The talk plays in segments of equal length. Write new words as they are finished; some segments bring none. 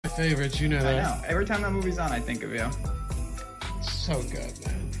favorites. You know that. I know. Every time that movie's on, I think of you. So good,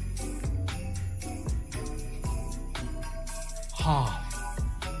 man. Ha.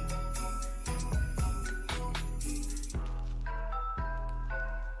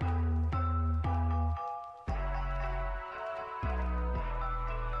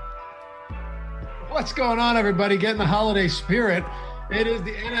 What's going on, everybody? Get in the holiday spirit. It is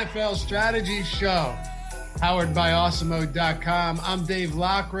the NFL Strategy Show, powered by awesomemode.com. I'm Dave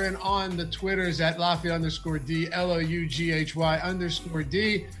Loughran on the Twitters at Lafayette_D, LOUGHY_D.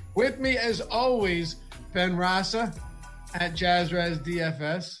 With me, as always, Ben Rasa at JazzRez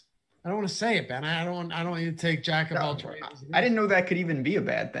DFS. I don't want to say it, Ben. I don't want you to take jack of all trades. I didn't know that could even be a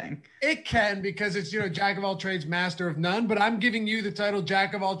bad thing. It can, because it's, jack of all trades, master of none. But I'm giving you the title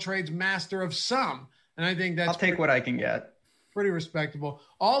jack of all trades, master of some. And I think that's I'll take what I can get. Pretty respectable.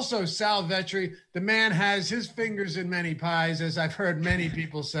 Also, Sal Vetri, the man has his fingers in many pies, as I've heard many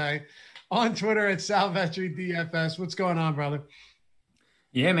people say, on Twitter at Sal Vetri DFS. What's going on, brother?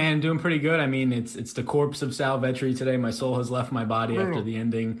 Yeah, man, doing pretty good. I mean, it's the corpse of Sal Vetri today. My soul has left my body after the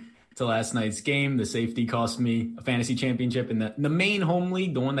ending to last night's game. The safety cost me a fantasy championship in the main home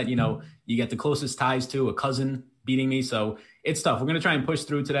league, the one that, you get the closest ties to, a cousin beating me. So it's tough. We're going to try and push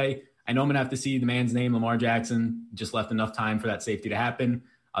through today. I know I'm going to have to see the man's name, Lamar Jackson. Just left enough time for that safety to happen.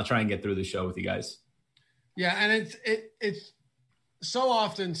 I'll try and get through the show with you guys. Yeah, and it's so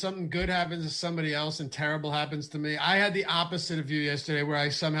often something good happens to somebody else and terrible happens to me. I had the opposite of you yesterday, where I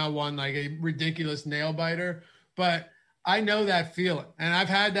somehow won like a ridiculous nail biter, but I know that feeling, and I've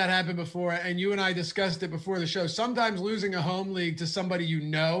had that happen before, and you and I discussed it before the show. Sometimes losing a home league to somebody you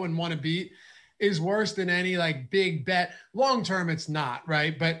know and want to beat is worse than any like big bet. Long term, it's not,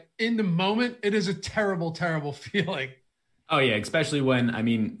 right? But in the moment, it is a terrible, terrible feeling. Oh, yeah, especially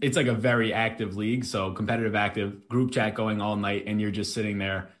when, it's like a very active league, so competitive active, group chat going all night, and you're just sitting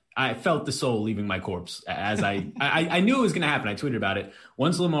there. I felt the soul leaving my corpse as I knew it was going to happen. I tweeted about it.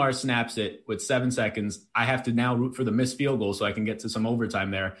 Once Lamar snaps it with 7 seconds, I have to now root for the missed field goal so I can get to some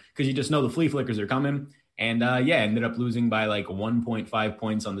overtime there, because you just know the flea flickers are coming. And ended up losing by like 1.5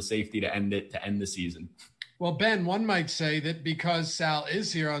 points on the safety to end the season. Well, Ben, one might say that because Sal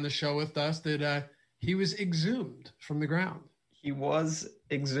is here on the show with us, that he was exhumed from the ground. He was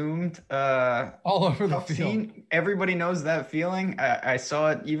exhumed. All over the field. Scene. Everybody knows that feeling. I saw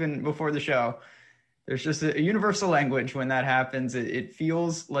it even before the show. There's just a universal language when that happens. It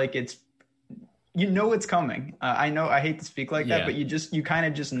feels like it's coming. I know I hate to speak like that, but you kind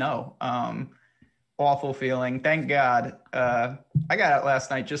of just know. Awful feeling. Thank God. I got it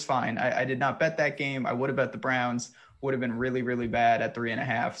last night just fine. I did not bet that game. I would have bet the Browns. Would have been really, really bad at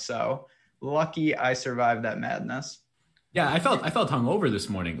 3.5. So lucky I survived that madness. Yeah, I felt hungover this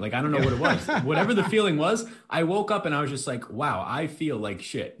morning. Like, I don't know what it was. Whatever the feeling was, I woke up and I was just like, wow, I feel like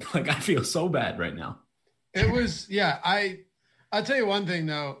shit. Like, I feel so bad right now. It was, I'll tell you one thing,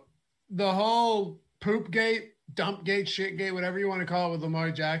 though. The whole poop gate, dump gate, shit gate, whatever you want to call it with Lamar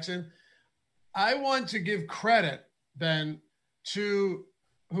Jackson, I want to give credit, Ben, to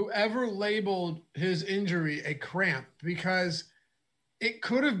whoever labeled his injury a cramp, because it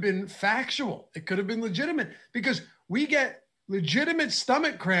could have been factual. It could have been legitimate, because we get legitimate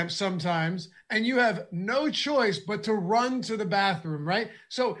stomach cramps sometimes, and you have no choice but to run to the bathroom, right?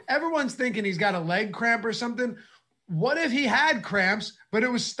 So everyone's thinking he's got a leg cramp or something. What if he had cramps, but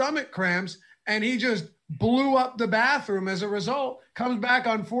it was stomach cramps, and he just blew up the bathroom as a result, comes back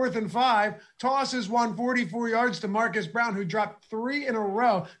on 4th and 5, tosses 144 yards to Marcus Brown, who dropped 3 in a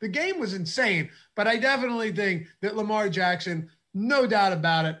row. The game was insane, but I definitely think that Lamar Jackson, no doubt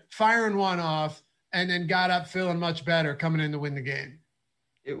about it, firing one off, and then got up feeling much better coming in to win the game.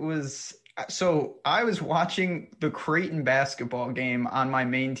 It was so I was watching the Creighton basketball game on my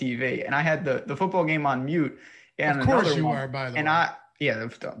main TV, and I had the football game on mute. And of course you are, by the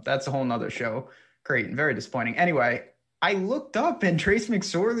way. That's a whole nother show. Creighton, very disappointing. Anyway, I looked up and Trace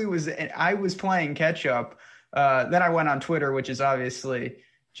McSorley I was playing catch up. Then I went on Twitter, which is obviously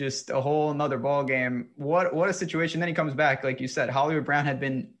just a whole nother ball game. What a situation. Then he comes back, like you said. Hollywood Brown had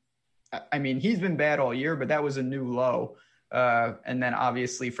been, he's been bad all year, but that was a new low. And then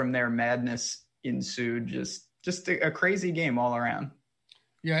obviously from there, madness ensued. Just a crazy game all around.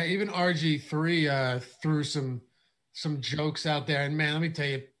 Yeah, even RG3 threw some jokes out there. And man, let me tell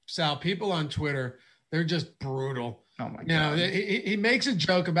you, Sal, people on Twitter, they're just brutal. Oh my God. He makes a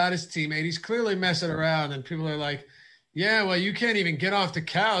joke about his teammate. He's clearly messing around, and people are like, Yeah, well, you can't even get off the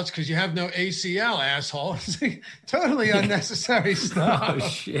couch because you have no ACL, asshole. Totally unnecessary stuff. Oh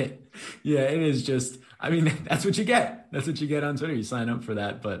shit. Yeah, it is just, I mean, that's what you get. That's what you get on Twitter. You sign up for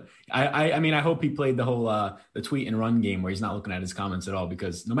that. But I mean, I hope he played the whole the tweet and run game where he's not looking at his comments at all,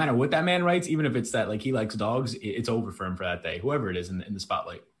 because no matter what that man writes, even if it's that like he likes dogs, it's over for him for that day, whoever it is in the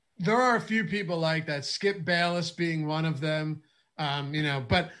spotlight. There are a few people like that, Skip Bayless being one of them.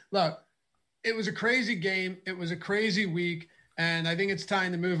 But look, it was a crazy game. It was a crazy week. And I think it's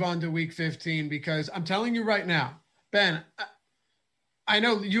time to move on to week 15, because I'm telling you right now, Ben, I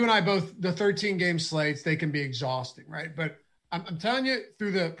know you and I both, the 13 game slates, they can be exhausting, right? But I'm telling you,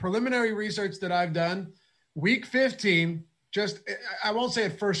 through the preliminary research that I've done, week 15, I won't say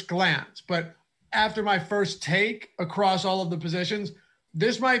at first glance, but after my first take across all of the positions,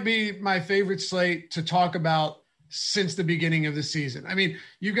 this might be my favorite slate to talk about since the beginning of the season. I mean,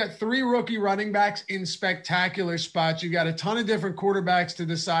 you've got 3 rookie running backs in spectacular spots. You've got a ton of different quarterbacks to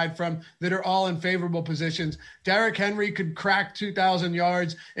decide from that are all in favorable positions. Derrick Henry could crack 2,000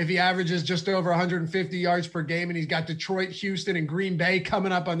 yards if he averages just over 150 yards per game, and he's got Detroit, Houston, and Green Bay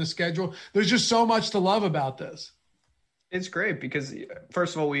coming up on the schedule. There's just so much to love about this. It's great because,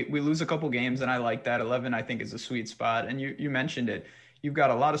 first of all, we lose a couple games, and I like that. 11, I think, is a sweet spot. And you mentioned it. You've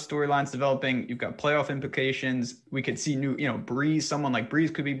got a lot of storylines developing. You've got playoff implications. We could see Breeze, someone like Breeze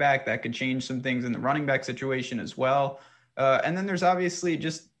could be back. That could change some things in the running back situation as well. And then there's obviously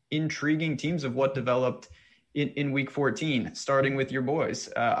just intriguing teams of what developed in week 14, starting with your boys.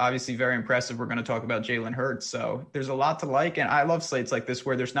 Obviously very impressive. We're going to talk about Jalen Hurts. So there's a lot to like. And I love slates like this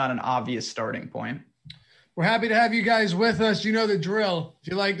where there's not an obvious starting point. We're happy to have you guys with us. You know the drill. If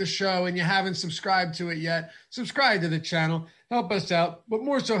you like the show and you haven't subscribed to it yet, subscribe to the channel. Help us out, but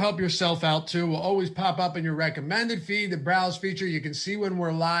more so help yourself out too. We'll always pop up in your recommended feed, the browse feature. You can see when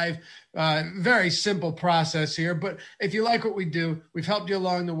we're live. Very simple process here, but if you like what we do, we've helped you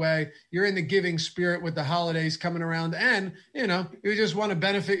along the way. You're in the giving spirit with the holidays coming around, and you just want to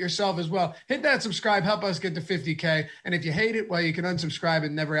benefit yourself as well. Hit that subscribe, help us get to 50K. And if you hate it, well, you can unsubscribe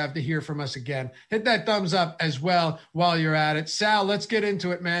and never have to hear from us again. Hit that thumbs up as well while you're at it. Sal, let's get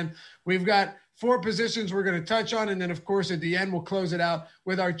into it, man. We've got 4 positions we're going to touch on. And then, of course, at the end, we'll close it out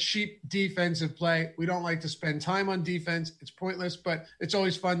with our cheap defensive play. We don't like to spend time on defense. It's pointless, but it's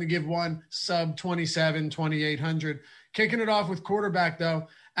always fun to give one sub 27, 2,800. Kicking it off with quarterback, though.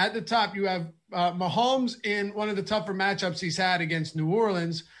 At the top, you have Mahomes in one of the tougher matchups he's had against New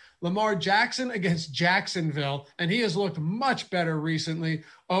Orleans. Lamar Jackson against Jacksonville. And he has looked much better recently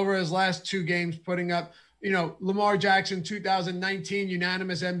over his last 2 games, putting up Lamar Jackson 2019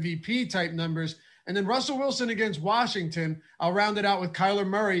 unanimous MVP type numbers. And then Russell Wilson against Washington. I'll round it out with Kyler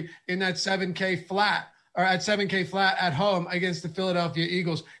Murray in that 7K flat at home against the Philadelphia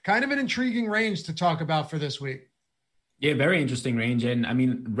Eagles. Kind of an intriguing range to talk about for this week. Yeah, very interesting range. And I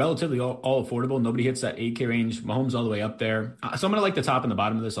mean, relatively all affordable. Nobody hits that 8K range. Mahomes all the way up there. So I'm going to like the top and the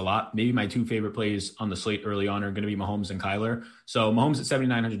bottom of this a lot. Maybe my 2 favorite plays on the slate early on are going to be Mahomes and Kyler. So Mahomes at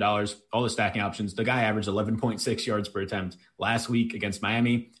 $7,900, all the stacking options. The guy averaged 11.6 yards per attempt last week against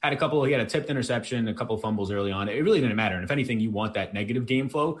Miami. He had a tipped interception, a couple of fumbles early on. It really didn't matter. And if anything, you want that negative game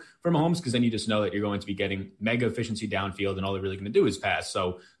flow for Mahomes, because then you just know that you're going to be getting mega efficiency downfield, and all they're really going to do is pass.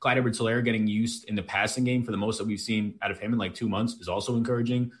 So Clyde Edwards-Helaire getting used in the passing game for the most that we've seen out of him in like 2 months is also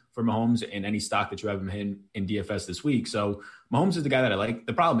encouraging for Mahomes and any stock that you have him in DFS this week. So Mahomes is the guy that I like.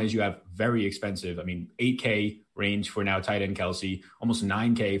 The problem is you have very expensive, 8K range for now tight end Kelsey, almost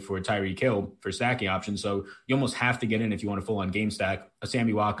 9K for Tyreek Hill for stacking options. So you almost have to get in if you want a full-on game stack, a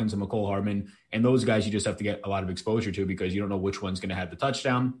Sammy Watkins, a McCole Hardman, and those guys you just have to get a lot of exposure to because you don't know which one's going to have the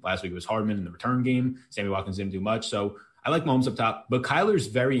touchdown. Last week it was Hardman in the return game. Sammy Watkins didn't do much. So I like Mahomes up top, but Kyler's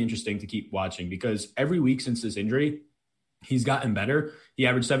very interesting to keep watching because every week since this injury, he's gotten better. He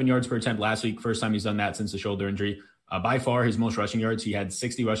averaged 7 yards per attempt last week. First time he's done that since the shoulder injury. By far his most rushing yards. He had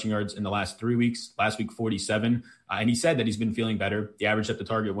 60 rushing yards in the last 3 weeks. Last week, 47. And he said that he's been feeling better. The average at the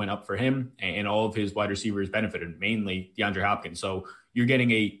target went up for him, and all of his wide receivers benefited, mainly DeAndre Hopkins. So you're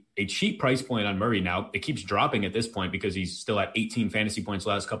getting a cheap price point on Murray now. It keeps dropping at this point because he's still at 18 fantasy points the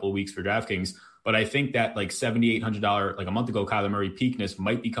last couple of weeks for DraftKings. But I think that like $7,800, like a month ago, Kyler Murray peakness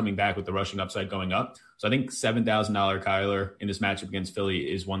might be coming back with the rushing upside going up. So I think $7,000 Kyler in this matchup against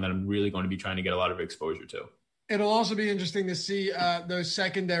Philly is one that I'm really going to be trying to get a lot of exposure to. It'll also be interesting to see those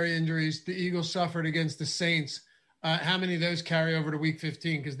secondary injuries the Eagles suffered against the Saints. How many of those carry over to week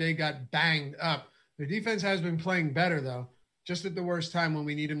 15 because they got banged up. Their defense has been playing better, though, just at the worst time when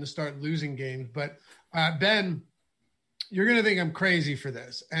we need them to start losing games. But, Ben, you're going to think I'm crazy for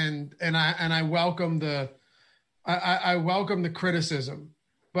this, and I welcome the criticism.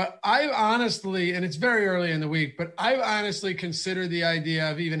 But I honestly, and it's very early in the week, but I honestly consider the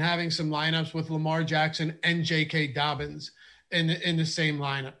idea of even having some lineups with Lamar Jackson and J.K. Dobbins in the same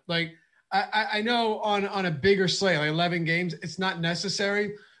lineup. Like I know on a bigger slate, like 11 games, it's not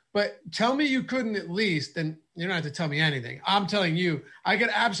necessary. But tell me you couldn't at least, and you don't have to tell me anything. I'm telling you, I could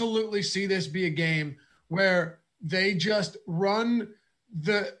absolutely see this be a game where they just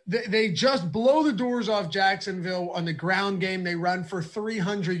they just blow the doors off Jacksonville on the ground game. They run for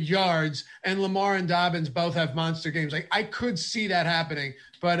 300 yards, and Lamar and Dobbins both have monster games. Like, I could see that happening.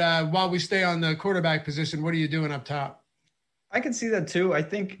 But while we stay on the quarterback position, what are you doing up top? I can see that too. I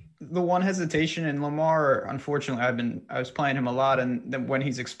think the one hesitation in Lamar, unfortunately, I was playing him a lot, and then when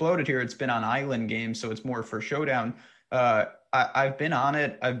he's exploded here, it's been on island games, so it's more for showdown. I've been on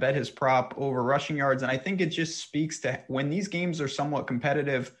it. I've bet his prop over rushing yards, and I think it just speaks to when these games are somewhat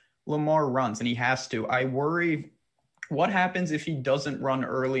competitive, Lamar runs, and he has to. I worry what happens if he doesn't run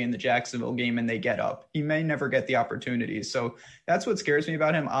early in the Jacksonville game and they get up. He may never get the opportunities. So that's what scares me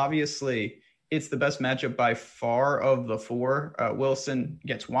about him. Obviously, it's the best matchup by far of the four. Wilson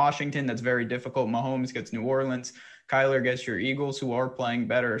gets Washington. That's very difficult. Mahomes gets New Orleans. Kyler gets your Eagles, who are playing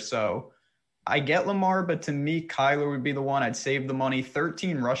better. So I get Lamar, but to me, Kyler would be the one. I'd save the money.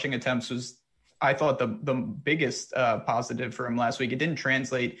 13 rushing attempts was, I thought, the biggest positive for him last week. It didn't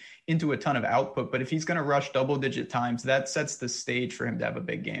translate into a ton of output, but if he's going to rush double-digit times, that sets the stage for him to have a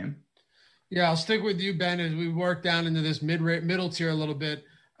big game. Yeah, I'll stick with you, Ben, as we work down into this middle tier a little bit.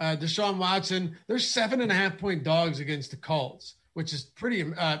 Deshaun Watson, they're 7.5-point dogs against the Colts, which is pretty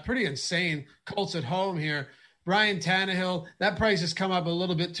insane. Colts at home here. Brian Tannehill, that price has come up a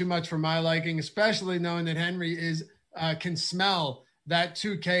little bit too much for my liking, especially knowing that Henry can smell that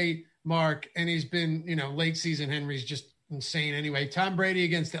 2K mark, and he's been, late season Henry's just insane anyway. Tom Brady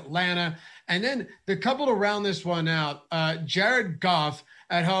against Atlanta. And then the couple to round this one out, Jared Goff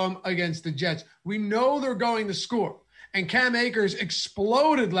at home against the Jets. We know they're going to score. And Cam Akers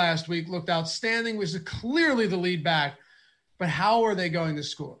exploded last week, looked outstanding, was clearly the lead back. But how are they going to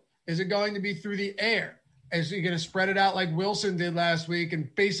score? Is it going to be through the air? Is he going to spread it out like Wilson did last week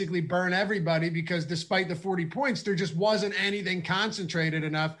and basically burn everybody because despite the 40 points, there just wasn't anything concentrated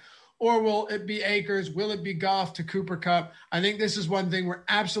enough? Or will it be Akers? Will it be Goff to Cooper Kupp? I think this is one thing we're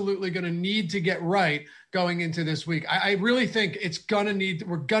absolutely going to need to get right going into this week. I really think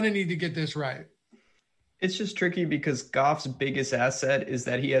we're going to need to get this right. It's just tricky because Goff's biggest asset is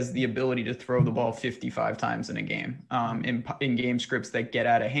that he has the ability to throw the ball 55 times in a game. In game scripts that get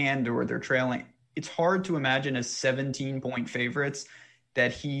out of hand or they're trailing, it's hard to imagine as 17-point favorites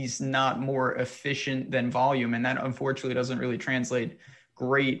that he's not more efficient than volume. And that unfortunately doesn't really translate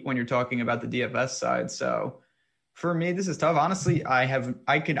great when you're talking about the DFS side. So for me, this is tough. Honestly,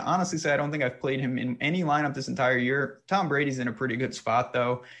 I can honestly say I don't think I've played him in any lineup this entire year. Tom Brady's in a pretty good spot,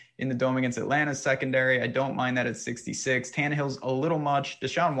 though, in the dome against Atlanta's secondary. I don't mind that at 66. Tannehill's a little much.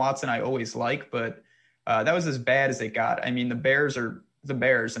 Deshaun Watson I always like, but that was as bad as it got. I mean, the Bears are the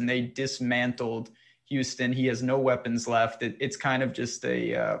Bears, and they dismantled Houston. He has no weapons left. It's kind of just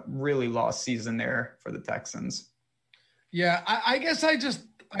a really lost season there for the Texans. Yeah, I guess I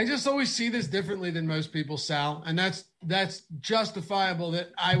just always see this differently than most people, Sal, and that's justifiable that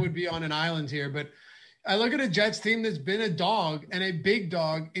I would be on an island here. But I look at a Jets team that's been a dog and a big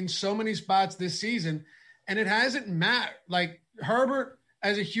dog in so many spots this season, and it hasn't mattered. Like Herbert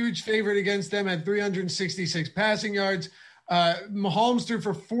as a huge favorite against them at 366 passing yards. Mahomes threw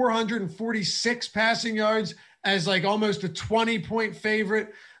for 446 passing yards as like almost a 20-point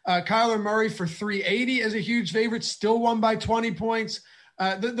favorite. Kyler Murray for 380 as a huge favorite, still won by 20 points.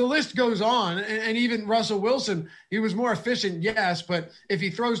 The list goes on, and even Russell Wilson, he was more efficient, yes, but if he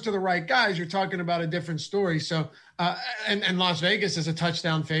throws to the right guys, you're talking about a different story. So, and Las Vegas is a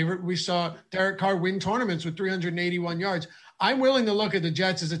touchdown favorite. We saw Derek Carr win tournaments with 381 yards. I'm willing to look at the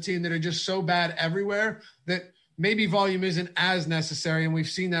Jets as a team that are just so bad everywhere that maybe volume isn't as necessary, and we've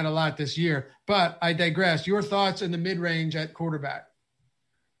seen that a lot this year. But I digress. Your thoughts in the mid-range at quarterback?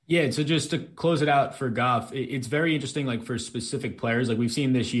 Yeah, so just to close it out for Goff, it's very interesting, like for specific players. Like we've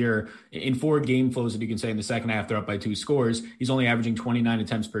seen this year in 4 game flows, if you can say, in the second half, they're up by 2 scores. He's only averaging 29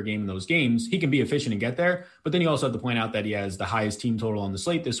 attempts per game in those games. He can be efficient and get there, but then you also have to point out that he has the highest team total on the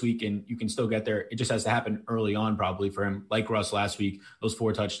slate this week, and you can still get there. It just has to happen early on probably for him, like Russ last week, those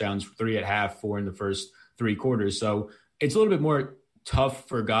 4 touchdowns, 3 at half, 4 in the first 3 quarters. So it's a little bit more tough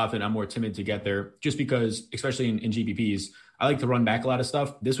for Goff, and I'm more timid to get there just because, especially in GPPs, I like to run back a lot of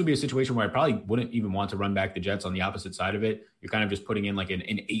stuff. This would be a situation where I probably wouldn't even want to run back the Jets on the opposite side of it. You're kind of just putting in like an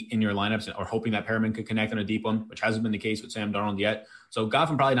 8 in your lineups or hoping that Perriman could connect on a deep one, which hasn't been the case with Sam Darnold yet. So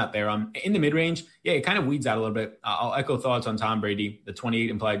Goff, I'm probably not there. In the mid-range, yeah, it kind of weeds out a little bit. I'll echo thoughts on Tom Brady, the 28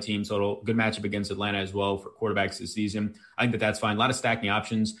 implied team total. Good matchup against Atlanta as well for quarterbacks this season. I think that's fine. A lot of stacking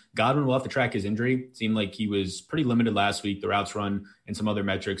options. Godwin will have to track his injury. It seemed like he was pretty limited last week, the routes run and some other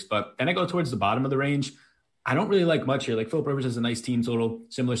metrics. But then I go towards the bottom of the range. I don't really like much here. Like Philip Rivers has a nice team total,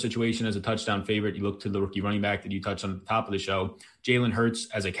 similar situation as a touchdown favorite. You look to the rookie running back that you touched on at the top of the show. Jalen Hurts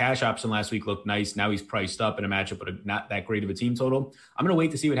as a cash option last week looked nice. Now he's priced up in a matchup, but not that great of a team total. I'm going to wait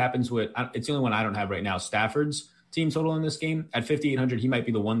to see what happens with, it's the only one I don't have right now, Stafford's team total in this game. At 5,800, he might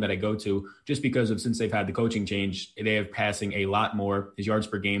be the one that I go to just because of since they've had the coaching change, they have passing a lot more. His yards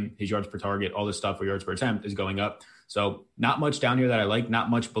per game, his yards per target, all this stuff for yards per attempt is going up. So not much down here that I like, not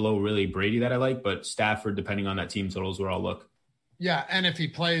much below really Brady that I like, but Stafford, depending on that team total, is where I'll look. Yeah, and if he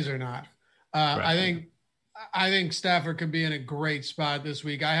plays or not. I think Stafford could be in a great spot this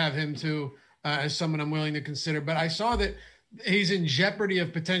week. I have him too as someone I'm willing to consider, but I saw that he's in jeopardy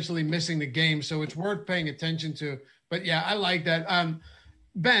of potentially missing the game, so it's worth paying attention to. But yeah, I like that.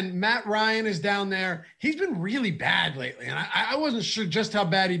 Ben, Matt Ryan is down there. He's been really bad lately, and I wasn't sure just how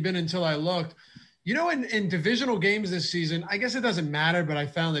bad he'd been until I looked. You know, in divisional games this season, I guess it doesn't matter, but I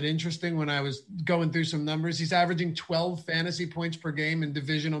found it interesting when I was going through some numbers. He's averaging 12 fantasy points per game in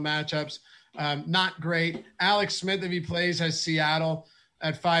divisional matchups. Not great. Alex Smith, if he plays, has Seattle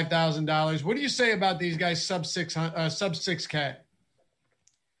at $5,000. What do you say about these guys sub 6K?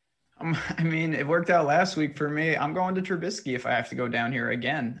 I mean, it worked out last week for me. I'm going to Trubisky if I have to go down here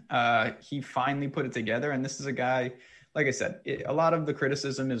again. He finally put it together, and this is a guy, like I said, a lot of the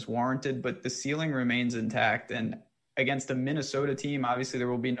criticism is warranted, but the ceiling remains intact. And against a Minnesota team, obviously there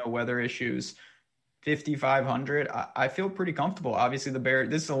will be no weather issues. 5,500, I feel pretty comfortable. Obviously,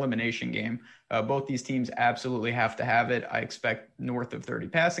 this is an elimination game. Both these teams absolutely have to have it. I expect north of 30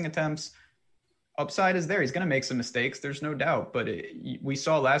 passing attempts. Upside is there. He's going to make some mistakes. There's no doubt. But we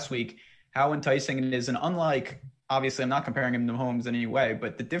saw last week how enticing it is. And unlike, obviously, I'm not comparing him to Mahomes in any way,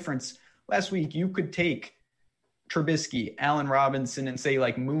 but the difference last week, you could take Trubisky, Allen Robinson, and say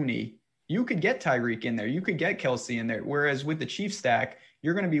like Mooney. You could get Tyreek in there. You could get Kelsey in there. Whereas with the Chiefs stack,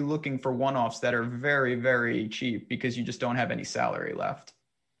 you're going to be looking for one-offs that are very, very cheap because you just don't have any salary left.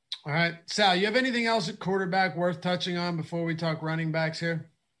 All right. Sal, you have anything else at quarterback worth touching on before we talk running backs here?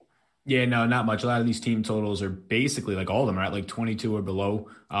 Yeah, no, not much. A lot of these team totals are basically like all of them are at like 22 or below.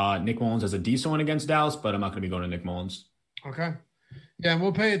 Nick Mullins has a decent one against Dallas, but I'm not going to be going to Nick Mullins. Okay. Yeah, and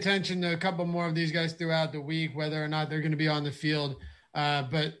we'll pay attention to a couple more of these guys throughout the week, whether or not they're going to be on the field.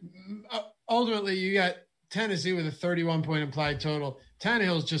 But ultimately, you got Tennessee with a 31-point implied total.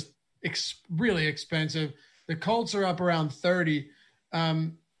 Tannehill's just really expensive. The Colts are up around 30.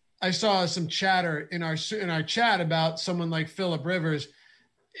 I saw some chatter in our chat about someone like Philip Rivers.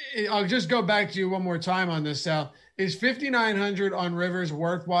 I'll just go back to you one more time on this, Sal. Is 5,900 on Rivers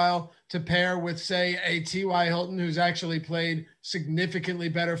worthwhile to pair with, say, a T.Y. Hilton who's actually played significantly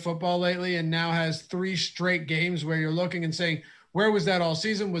better football lately and now has 3 straight games where you're looking and saying, where was that all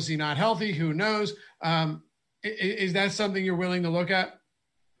season? Was he not healthy? Who knows? Is that something you're willing to look at?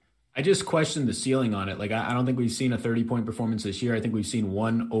 I just questioned the ceiling on it. Like, I don't think we've seen a 30-point performance this year. I think we've seen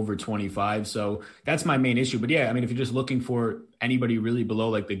one over 25. So that's my main issue. But yeah, I mean, if you're just looking for anybody really below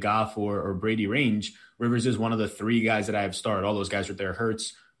like the Goff or Brady range, Rivers is one of the 3 guys that I have started. All those guys are there.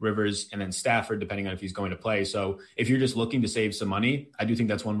 Hurts, Rivers, and then Stafford, depending on if he's going to play. So if you're just looking to save some money, I do think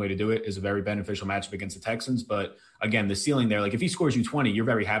that's one way to do it. Is a very beneficial matchup against the Texans. But again, the ceiling there, like if he scores you 20, you're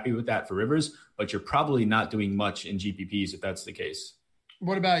very happy with that for Rivers, but you're probably not doing much in GPPs if that's the case.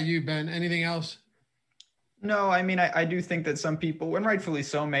 What about you, Ben? Anything else? No, I mean, I do think that some people, and rightfully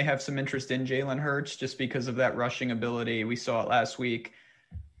so, may have some interest in Jalen Hurts just because of that rushing ability. We saw it last week.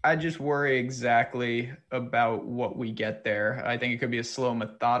 I just worry exactly about what we get there. I think it could be a slow,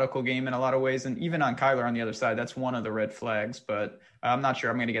 methodical game in a lot of ways. And even on Kyler on the other side, that's one of the red flags. But I'm not sure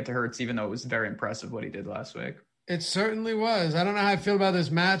I'm going to get to Hurts, even though it was very impressive what he did last week. It certainly was. I don't know how I feel about this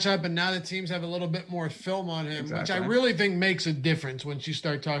matchup, and now the teams have a little bit more film on him, Which I really think makes a difference once you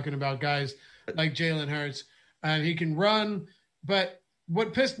start talking about guys like Jalen Hurts. He can run, but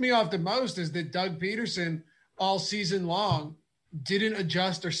what pissed me off the most is that Doug Peterson all season long didn't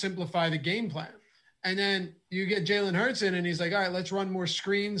adjust or simplify the game plan. And then you get Jalen Hurts in, and he's like, all right, let's run more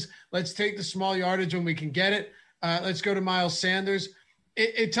screens. Let's take the small yardage when we can get it. Let's go to Miles Sanders.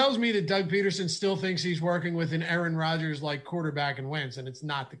 It tells me that Doug Peterson still thinks he's working with an Aaron Rodgers-like quarterback and wins, and it's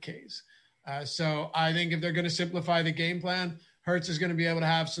not the case. So I think if they're going to simplify the game plan, Hurts is going to be able to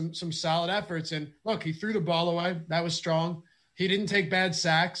have some solid efforts. And look, he threw the ball away. That was strong. he didn't take bad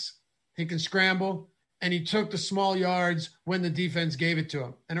sacks. He can scramble, and he took the small yards when the defense gave it to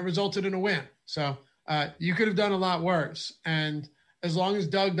him, and it resulted in a win. So you could have done a lot worse. And as long as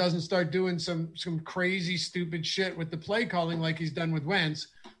Doug doesn't start doing some crazy, stupid shit with the play calling like he's done with Wentz,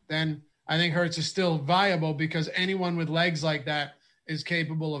 then I think Hurts is still viable, because anyone with legs like that is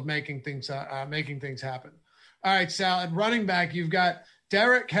capable of making things happen. All right, Sal, at running back, you've got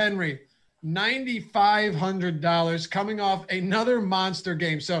Derrick Henry, $9,500, coming off another monster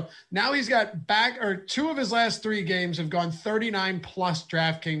game. So now he's got two of his last 3 games have gone 39 plus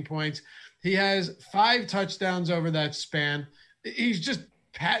DraftKings points. He has 5 touchdowns over that span. He's just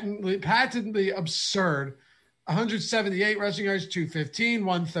patently absurd. 178 rushing yards, 215,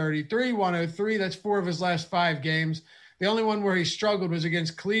 133, 103. That's 4 of his last 5 games. The only one where he struggled was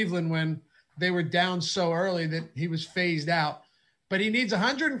against Cleveland when they were down so early that he was phased out. But he needs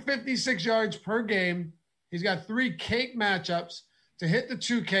 156 yards per game. He's got 3 cake matchups to hit the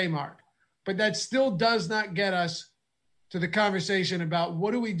 2K mark. But that still does not get us to the conversation about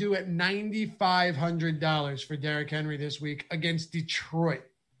what do we do at $9,500 for Derrick Henry this week against Detroit.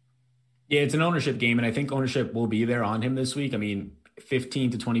 Yeah, it's an ownership game, and I think ownership will be there on him this week. I mean,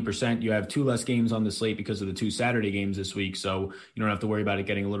 15 to 20%. You have 2 less games on the slate because of the 2 Saturday games this week, so you don't have to worry about it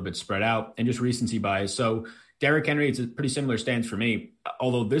getting a little bit spread out, and just recency bias. So Derrick Henry, it's a pretty similar stance for me,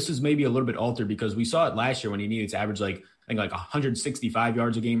 although this is maybe a little bit altered because we saw it last year when he needed to average like 165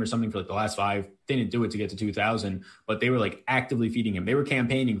 yards a game or something for like the last 5. Didn't do it to get to 2,000, but they were like actively feeding him. They were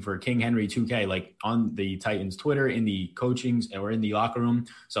campaigning for King Henry 2K, like on the Titans Twitter, in the coachings, or in the locker room.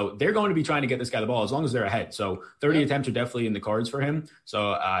 So they're going to be trying to get this guy the ball as long as they're ahead. So 30 attempts are definitely in the cards for him.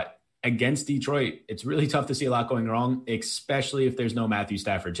 So against Detroit, it's really tough to see a lot going wrong, especially if there's no Matthew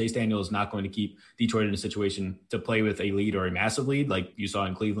Stafford. Chase Daniel is not going to keep Detroit in a situation to play with a lead or a massive lead like you saw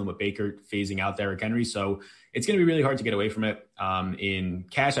in Cleveland with Baker phasing out Derrick Henry. So it's going to be really hard to get away from it. In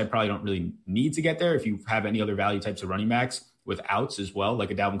cash, I probably don't really need to get there if you have any other value types of running backs with outs as well, like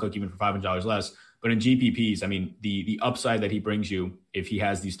a Dalvin Cook, even for $500 less. But in GPPs, I mean, the upside that he brings you if he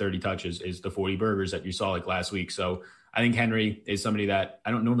has these 30 touches is the 40 burgers that you saw like last week. So I think Henry is somebody that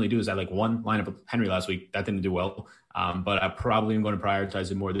I don't normally do. Is I like one lineup of Henry last week. That didn't do well. But I probably am going to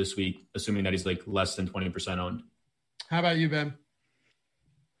prioritize it more this week, assuming that he's like less than 20% owned. How about you, Ben?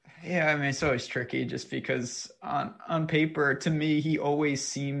 Yeah, I mean, it's always tricky just because on paper, to me, he always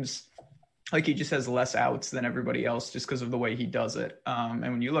seems like he just has less outs than everybody else just because of the way he does it. And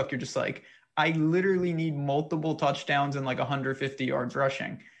when you look, you're just like, I literally need multiple touchdowns and like 150 yards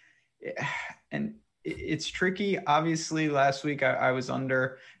rushing. And it's tricky. Obviously, last week I was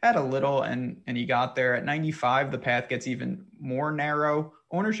under, had a little, and he got there at 95. The path gets even more narrow.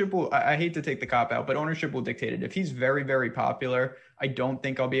 Ownership will, I hate to take the cop out, but ownership will dictate it. If he's very, very popular, I don't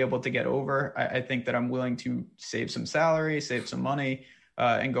think I'll be able to get over. I think that I'm willing to save some salary, save some money,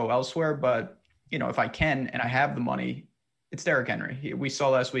 and go elsewhere. But, you know, if I can and I have the money, it's Derrick Henry. We saw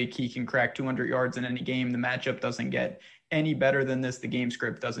last week he can crack 200 yards in any game. The matchup doesn't get any better than this. The game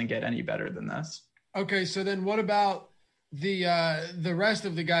script doesn't get any better than this. Okay, so then what about the rest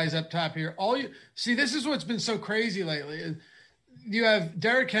of the guys up top here? This is what's been so crazy lately. You have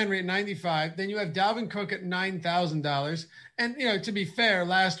Derrick Henry at 95, then you have Dalvin Cook at $9,000. And, you know, to be fair,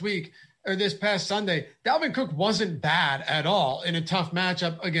 last week or this past Sunday, Dalvin Cook wasn't bad at all in a tough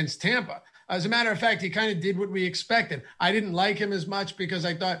matchup against Tampa. As a matter of fact, he kind of did what we expected. I didn't like him as much because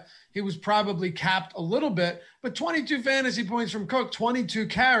I thought he was probably capped a little bit, but 22 fantasy points from Cook, 22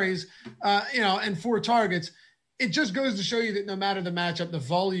 carries, and 4 targets. It just goes to show you that no matter the matchup, the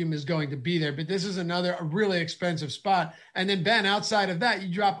volume is going to be there. But this is a really expensive spot. And then, Ben, outside of that,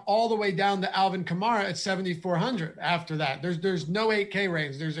 you drop all the way down to Alvin Kamara at 7,400 after that. There's no 8K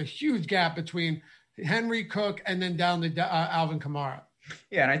range. There's a huge gap between Henry, Cook, and then down to Alvin Kamara.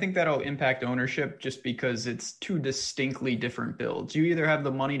 Yeah, and I think that'll impact ownership just because it's 2 distinctly different builds. You either have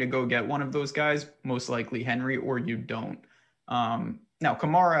the money to go get one of those guys, most likely Henry, or you don't. Now,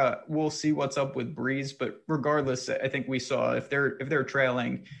 Kamara, we'll see what's up with Breeze, but regardless, I think we saw if they're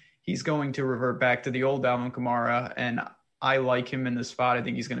trailing, he's going to revert back to the old Alvin Kamara, and I like him in this spot. I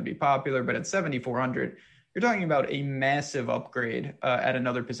think he's going to be popular, but at 7,400, you're talking about a massive upgrade at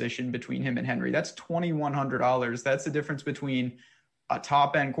another position between him and Henry. That's $2,100. That's the difference between a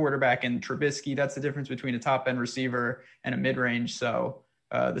top-end quarterback and Trubisky. That's the difference between a top-end receiver and a mid-range. So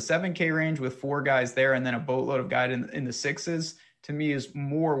the 7K range with 4 guys there and then a boatload of guys in the 6s, to me, is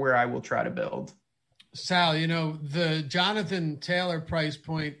more where I will try to build. Sal, the Jonathan Taylor price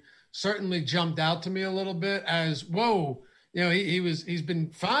point certainly jumped out to me a little bit as, whoa, he's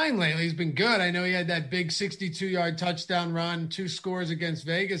been fine lately. He's been good. I know he had that big 62-yard touchdown run, 2 scores against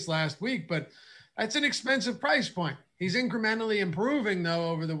Vegas last week, but that's an expensive price point. He's incrementally improving though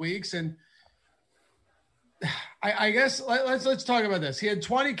over the weeks. And I guess let's talk about this. He had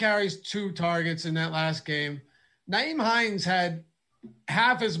 20 carries, 2 targets in that last game. Nyheim Hines had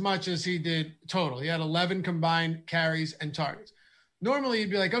half as much as he did total. He had 11 combined carries and targets. Normally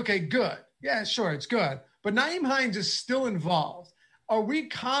you'd be like, okay, good. Yeah, sure, it's good. But Nyheim Hines is still involved. Are we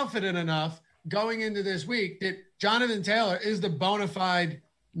confident enough going into this week that Jonathan Taylor is the bona fide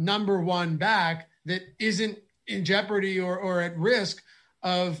number 1 back that isn't in jeopardy or at risk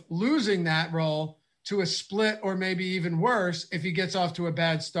of losing that role to a split or maybe even worse if he gets off to a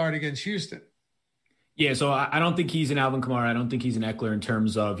bad start against Houston? Yeah, so I don't think he's an Alvin Kamara. I don't think he's an Eckler in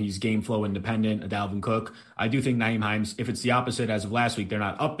terms of he's game flow independent, a Dalvin Cook. I do think Nyheim Hines, if it's the opposite as of last week, they're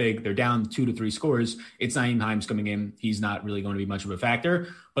not up big, they're down 2 to 3 scores. It's Nyheim Hines coming in. He's not really going to be much of a factor.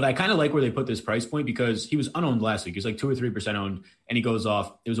 But I kind of like where they put this price point because he was unowned last week. He was like 2 or 3% owned, and he goes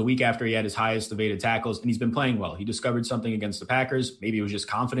off. It was a week after he had his highest evaded tackles, and he's been playing well. He discovered something against the Packers. Maybe it was just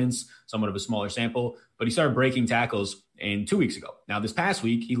confidence, somewhat of a smaller sample, but he started breaking tackles in 2 weeks ago. Now, this past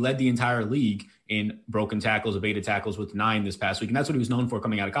week, he led the entire league in broken tackles, evaded tackles with 9 this past week. And that's what he was known for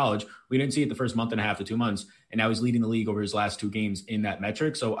coming out of college. We didn't see it the first month and a half to 2 months. And now he's leading the league over his last 2 games in that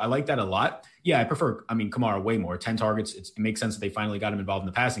metric. So I like that a lot. Yeah, I prefer, Kamara way more. 10 targets. It makes sense that they finally got him involved in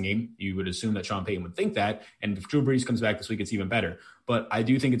the passing game. You would assume that Sean Payton would think that. And if Drew Brees comes back this week, it's even better. But I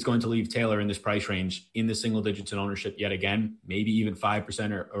do think it's going to leave Taylor in this price range in the single digits in ownership yet again, maybe even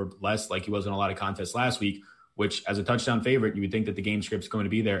 5% or less like he was in a lot of contests last week, which as a touchdown favorite, you would think that the game script's going to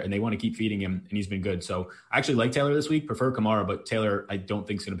be there and they want to keep feeding him, and he's been good. So I actually like Taylor this week, prefer Kamara, but Taylor I don't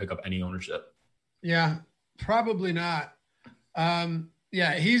think is going to pick up any ownership. Yeah, probably not.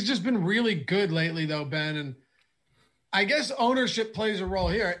 Yeah, he's just been really good lately though, Ben. And I guess ownership plays a role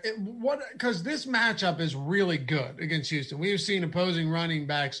here. Because this matchup is really good against Houston. We've seen opposing running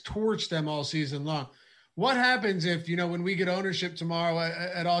backs torch them all season long. What happens if, when we get ownership tomorrow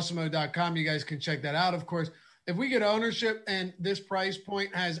at awesemo.com, you guys can check that out, of course. If we get ownership and this price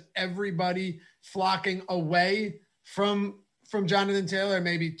point has everybody flocking away from Jonathan Taylor,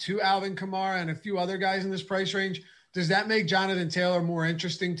 maybe to Alvin Kamara and a few other guys in this price range, does that make Jonathan Taylor more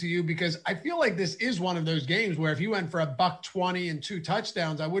interesting to you? Because I feel like this is one of those games where if he went for $120 and 2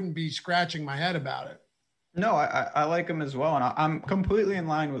 touchdowns, I wouldn't be scratching my head about it. No, I like him as well. And I'm completely in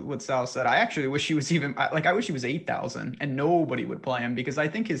line with what Sal said. I actually wish he was I wish he was 8,000 and nobody would play him because I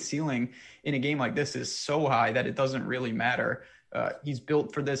think his ceiling in a game like this is so high that it doesn't really matter. He's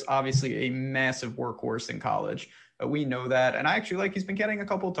built for this, obviously a massive workhorse in college. We know that. And I actually like he's been getting a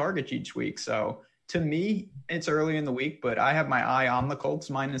couple targets each week. So to me, it's early in the week, but I have my eye on the Colts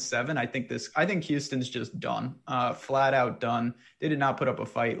 -7. I think Houston's just done, flat out done. They did not put up a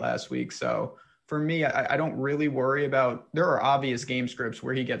fight last week. So for me, I don't really worry about, there are obvious game scripts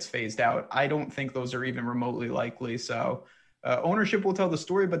where he gets phased out. I don't think those are even remotely likely. So ownership will tell the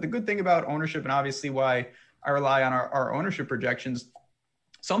story, but the good thing about ownership and obviously why I rely on our ownership projections,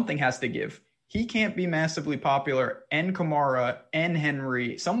 something has to give. He can't be massively popular and Kamara and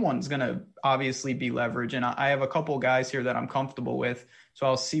Henry. Someone's going to obviously be leveraged. And I have a couple guys here that I'm comfortable with. So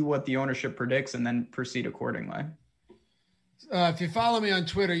I'll see what the ownership predicts and then proceed accordingly. If you follow me on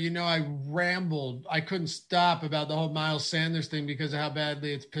Twitter, I rambled. I couldn't stop about the whole Miles Sanders thing because of how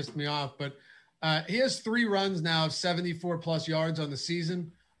badly it's pissed me off. But he has 3 runs now of 74 plus yards on the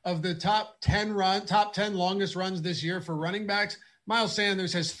season. Of the top 10 longest runs this year for running backs, Miles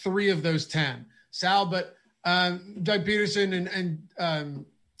Sanders has 3 of those 10. Sal, but Doug Peterson and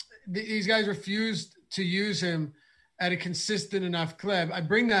these guys refused to use him at a consistent enough clip. I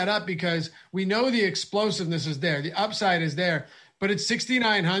bring that up because we know the explosiveness is there. The upside is there, but it's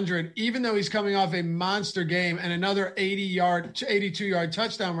 6,900, even though he's coming off a monster game and another 82-yard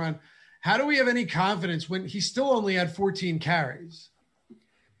touchdown run. How do we have any confidence when he still only had 14 carries?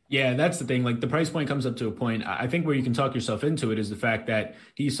 Yeah, that's the thing. Like the price point comes up to a point. I think where you can talk yourself into it is the fact that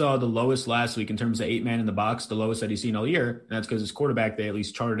he saw the lowest last week in terms of 8-man in the box, the lowest that he's seen all year. And that's because his quarterback, they at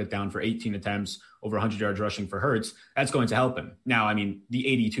least charted it down for 18 attempts, over 100 yards rushing for Hurts. That's going to help him. Now, the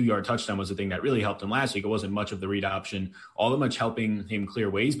 82-yard touchdown was the thing that really helped him last week. It wasn't much of the read option, all that much helping him clear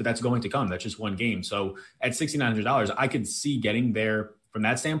ways, but that's going to come. That's just one game. So at $6,900, I could see getting there. From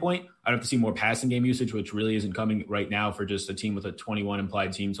that standpoint, I'd have to see more passing game usage, which really isn't coming right now for just a team with a 21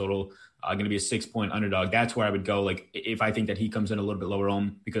 implied team total, going to be a 6-point underdog. That's where I would go. Like if I think that he comes in a little bit lower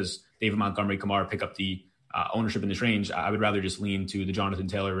owned because David Montgomery, Kamara pick up the ownership in this range, I would rather just lean to the Jonathan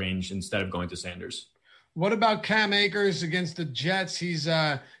Taylor range instead of going to Sanders. What about Cam Akers against the Jets? He's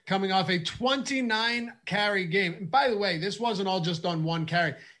coming off a 29 carry game. And by the way, this wasn't all just on one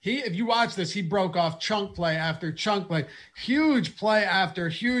carry. If you watch this, he broke off chunk play after chunk play, huge play after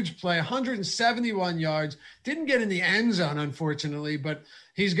huge play, 171 yards. Didn't get in the end zone, unfortunately, but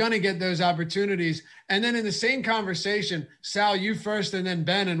he's going to get those opportunities. And then in the same conversation, Sal, you first, and then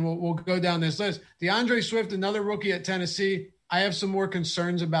Ben, and we'll go down this list. DeAndre Swift, another rookie at Tennessee. I have some more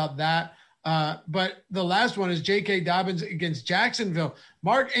concerns about that. But the last one is J.K. Dobbins against Jacksonville.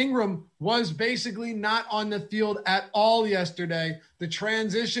 Mark Ingram was basically not on the field at all yesterday. The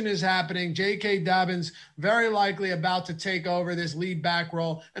transition is happening. J.K. Dobbins very likely about to take over this lead back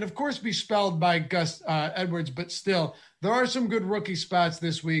role and, of course, be spelled by Gus Edwards. But still, there are some good rookie spots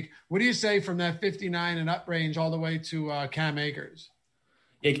this week. What do you say from that 59 and up range all the way to Cam Akers?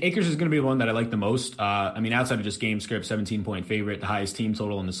 Akers is going to be the one that I like the most. Outside of just game script, 17-point favorite, the highest team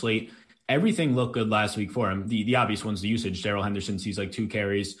total on the slate. Everything looked good last week for him. The obvious one's the usage. Darrell Henderson sees like 2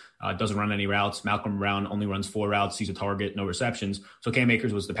 carries, doesn't run any routes. Malcolm Brown only runs 4 routes, sees a target, no receptions. So Cam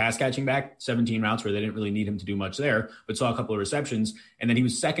Akers was the pass catching back, 17 routes where they didn't really need him to do much there, but saw a couple of receptions. And then he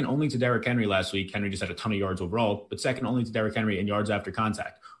was second only to Derrick Henry last week. Henry just had a ton of yards overall, but second only to Derrick Henry in yards after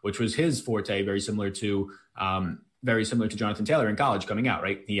contact, which was his forte, very similar to Jonathan Taylor in college coming out,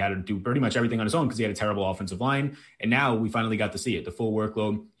 right? He had to do pretty much everything on his own because he had a terrible offensive line. And now we finally got to see it, the full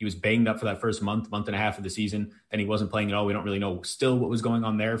workload. He was banged up for that first month and a half of the season. Then he wasn't playing at all. We don't really know still what was going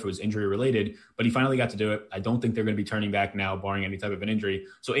on there, if it was injury related, but he finally got to do it. I don't think they're going to be turning back now, barring any type of an injury.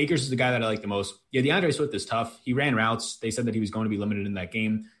 So Akers is the guy that I like the most. Yeah, DeAndre Swift is tough. He ran routes. They said that he was going to be limited in that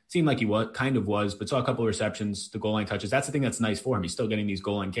game. Seemed like he was, but saw a couple of receptions, the goal line touches. That's the thing that's nice for him. He's still getting these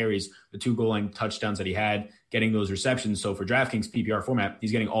goal line carries, the 2 goal line touchdowns that he had, getting those receptions. So for DraftKings PPR format,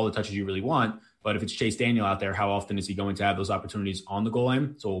 he's getting all the touches you really want. But if it's Chase Daniel out there, how often is he going to have those opportunities on the goal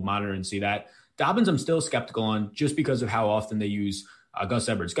line? So we'll monitor and see that. Dobbins, I'm still skeptical on just because of how often they use Gus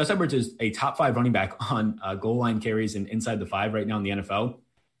Edwards. Gus Edwards is a top 5 running back on goal line carries and inside the 5 right now in the NFL.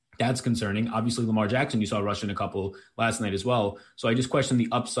 That's concerning. Obviously, Lamar Jackson, you saw rushing a couple last night as well. So I just question the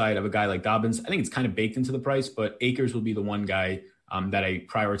upside of a guy like Dobbins. I think it's kind of baked into the price, but Akers will be the one guy that I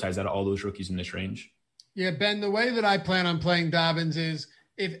prioritize out of all those rookies in this range. Yeah, Ben, the way that I plan on playing Dobbins is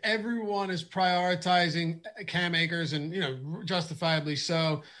if everyone is prioritizing Cam Akers and, justifiably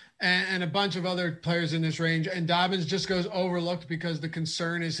so, and a bunch of other players in this range, and Dobbins just goes overlooked because the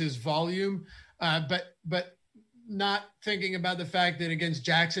concern is his volume. But not thinking about the fact that against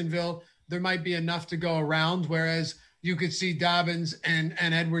Jacksonville, there might be enough to go around, whereas you could see Dobbins and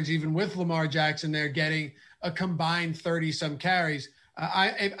Edwards, even with Lamar Jackson there, getting a combined 30-some carries.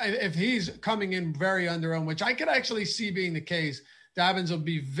 If he's coming in very under-owned, which I could actually see being the case, Dobbins will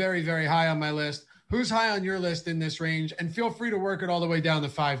be very, very high on my list. Who's high on your list in this range? And feel free to work it all the way down to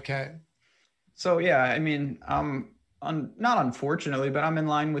 5K. So, yeah, not unfortunately, but I'm in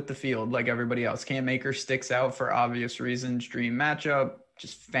line with the field like everybody else. Cam Akers sticks out for obvious reasons. Dream matchup,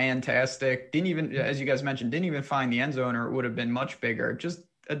 just fantastic. Didn't even, as you guys mentioned, didn't even find the end zone, or it would have been much bigger. Just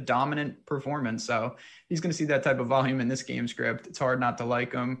a dominant performance. So he's going to see that type of volume in this game script. It's hard not to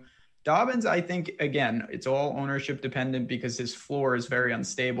like him. Dobbins, I think, again, it's all ownership dependent because his floor is very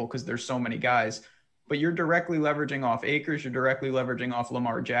unstable because there's so many guys. But you're directly leveraging off Akers. You're directly leveraging off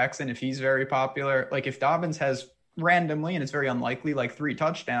Lamar Jackson if he's very popular. Like if Dobbins has randomly, and it's very unlikely, like 3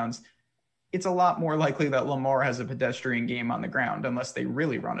 touchdowns, it's a lot more likely that Lamar has a pedestrian game on the ground unless they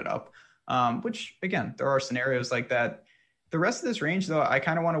really run it up, which, again, there are scenarios like that. The rest of this range, though, I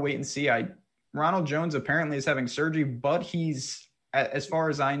kind of want to wait and see. Ronald Jones apparently is having surgery, but he's, as far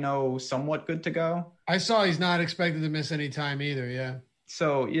as I know, somewhat good to go. I saw he's not expected to miss any time either, yeah.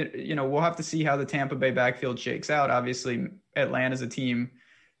 So, we'll have to see how the Tampa Bay backfield shakes out. Obviously, Atlanta's a team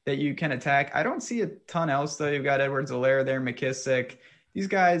that you can attack. I don't see a ton else, though. You've got Edwards-Helaire there, McKissick. These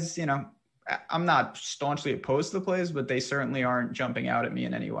guys, I'm not staunchly opposed to the plays, but they certainly aren't jumping out at me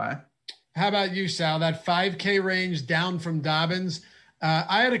in any way. How about you, Sal? That 5K range down from Dobbins.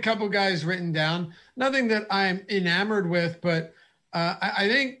 I had a couple guys written down. Nothing that I'm enamored with, but I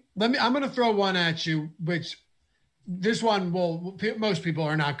think I'm going to throw one at you, which this one most people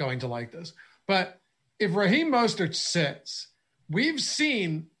are not going to like this. But if Raheem Mostert sits, we've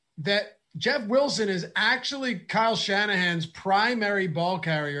seen that Jeff Wilson is actually Kyle Shanahan's primary ball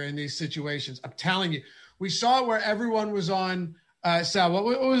carrier in these situations. I'm telling you, we saw it where everyone was on. Sal, what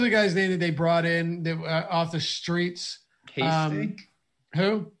was the guy's name that they brought in off the streets? Hasty.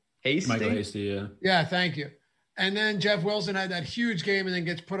 Who? Hasty. Michael Hasty, yeah. Yeah, thank you. And then Jeff Wilson had that huge game and then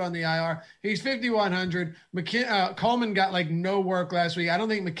gets put on the IR. He's 5,100. Coleman got like no work last week. I don't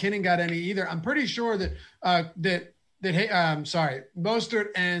think McKinnon got any either. I'm pretty sure that Mostert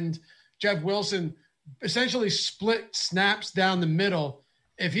and Jeff Wilson essentially split snaps down the middle.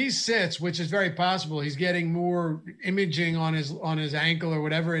 If he sits, which is very possible, he's getting more imaging on his ankle or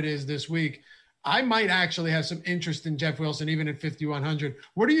whatever it is this week. I might actually have some interest in Jeff Wilson, even at 5,100.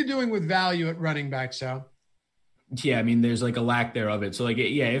 What are you doing with value at running back, Sal? Yeah, I mean, there's like a lack there of it. So like,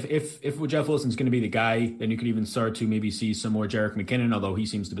 yeah, if Jeff Wilson's going to be the guy, then you could even start to maybe see some more Jerick McKinnon, although he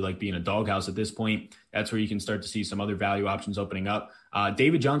seems to be like being a doghouse at this point. That's where you can start to see some other value options opening up.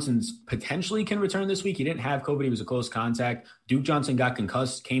 David Johnson's potentially can return this week. He didn't have COVID. He was a close contact. Duke Johnson got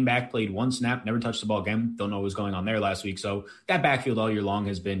concussed, came back, played one snap, never touched the ball again. Don't know what was going on there last week. So that backfield all year long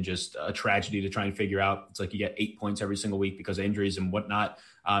has been just a tragedy to try and figure out. It's like you get 8 points every single week because of injuries and whatnot.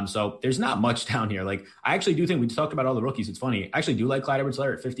 So there's not much down here. Like, I actually do think we talked about all the rookies. It's funny. I actually do like Clyde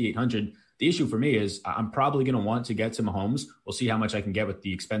Edwards-Helaire at 5,800. The issue for me is I'm probably going to want to get to Mahomes. We'll see how much I can get with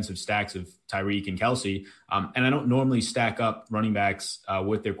the expensive stacks of Tyreek and Kelsey. And I don't normally stack up running backs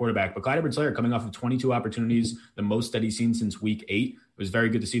with their quarterback, but Clyde Edwards-Helaire coming off of 22 opportunities, the most that he's seen since week 8. It was very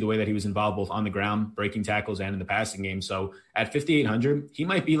good to see the way that he was involved both on the ground, breaking tackles, and in the passing game. So at 5,800, he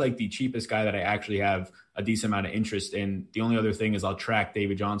might be like the cheapest guy that I actually have a decent amount of interest in. The only other thing is I'll track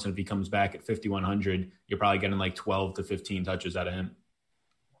David Johnson. If he comes back at 5,100, you're probably getting like 12 to 15 touches out of him.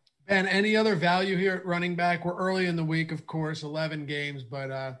 Ben, any other value here at running back? We're early in the week, of course, 11 games,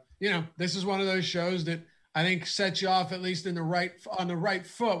 but this is one of those shows that I think sets you off at least on the right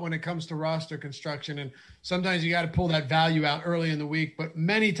foot when it comes to roster construction. And sometimes you got to pull that value out early in the week, but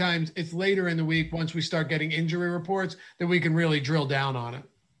many times it's later in the week once we start getting injury reports that we can really drill down on it.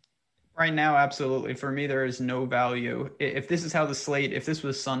 Right now, absolutely. For me, there is no value. If this is how the slate, if this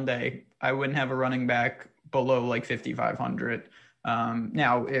was Sunday, I wouldn't have a running back below like 5,500.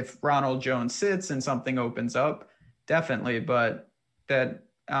 Now, if Ronald Jones sits and something opens up, definitely. But that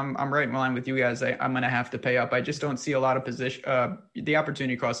I'm right in line with you guys. I'm going to have to pay up. I just don't see a lot of position. The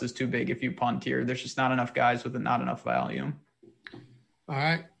opportunity cost is too big if you punt here. There's just not enough guys with not enough value. All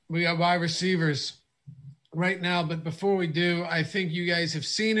right. We got wide receivers right now. But before we do, I think you guys have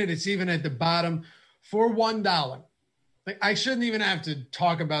seen it. It's even at the bottom for $1. Like, I shouldn't even have to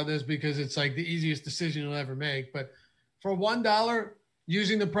talk about this because it's like the easiest decision you'll ever make. But for $1,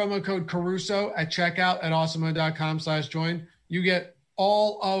 using the promo code Caruso at checkout at awesemo.com/join, you get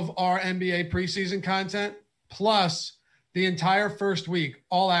all of our NBA preseason content, plus the entire first week,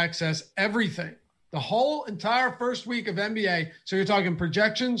 all access, everything, the whole entire first week of NBA. So you're talking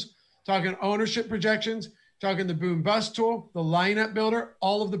projections, talking ownership projections, talking the boom bust tool, the lineup builder,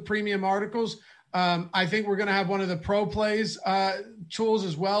 all of the premium articles. I think we're going to have one of the pro plays tools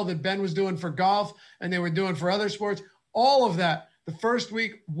as well that Ben was doing for golf and they were doing for other sports. All of that. The first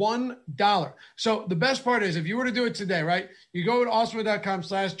week, $1. So the best part is if you were to do it today, right? You go to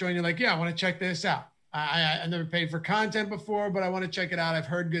awesemo.com/join. You're like, yeah, I want to check this out. I never paid for content before, but I want to check it out. I've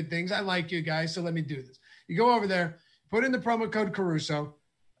heard good things. I like you guys, so let me do this. You go over there, put in the promo code Caruso,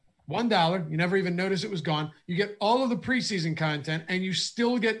 $1. You never even notice it was gone. You get all of the preseason content, and you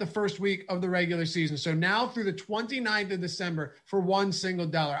still get the first week of the regular season. So now through the 29th of December for $1 single.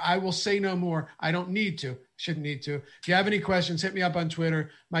 I will say no more. I don't need to. Shouldn't need to. If you have any questions, hit me up on Twitter.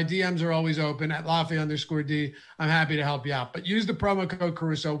 My DMs are always open at Laffy_D. I'm happy to help you out. But use the promo code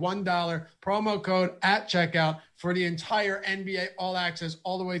Caruso, $1 promo code at checkout for the entire NBA All Access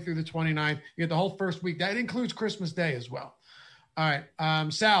all the way through the 29th. You get the whole first week. That includes Christmas Day as well. All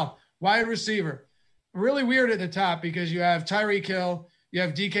right. Sal, wide receiver. Really weird at the top because you have Tyreek Hill, you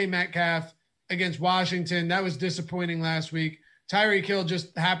have DK Metcalf against Washington. That was disappointing last week. Tyreek Hill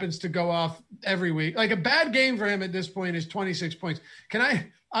just happens to go off every week. Like, a bad game for him at this point is 26 points.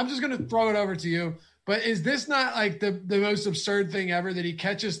 I'm just going to throw it over to you, but is this not like the most absurd thing ever that he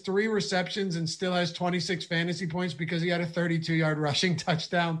catches 3 receptions and still has 26 fantasy points because he had a 32-yard rushing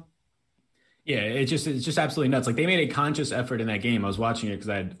touchdown? Yeah, it's just absolutely nuts. Like, they made a conscious effort in that game. I was watching it because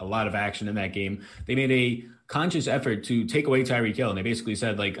I had a lot of action in that game. They made a conscious effort to take away Tyreek Hill, and they basically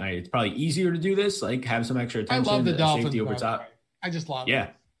said, like, it's probably easier to do this, like have some extra attention. I love the Dolphins safety over top. I just love it.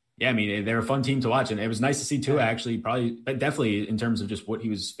 Yeah. I mean, they're a fun team to watch, and it was nice to see Tua actually definitely in terms of just what he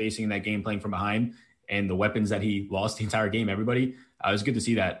was facing in that game, playing from behind, and the weapons that he lost the entire game. Everybody, it was good to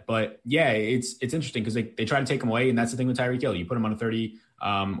see that. But yeah, it's interesting because they try to take him away, and that's the thing with Tyreek Hill. You put him on a 30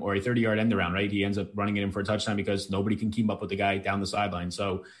 or a 30-yard end around, right? He ends up running it in for a touchdown because nobody can keep up with the guy down the sideline.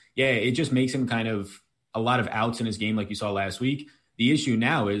 So yeah, it just makes him kind of a lot of outs in his game, like you saw last week. The issue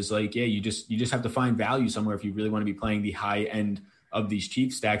now is like, yeah, you just have to find value somewhere if you really want to be playing the high end of these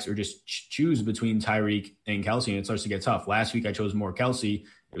cheap stacks, or just choose between Tyreek and Kelsey, and it starts to get tough. Last week I chose more Kelsey,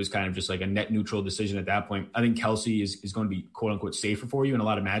 it was kind of just like a net neutral decision at that point. I think Kelsey is going to be quote unquote safer for you in a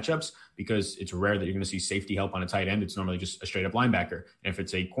lot of matchups because it's rare that you're going to see safety help on a tight end. It's normally just a straight up linebacker. And if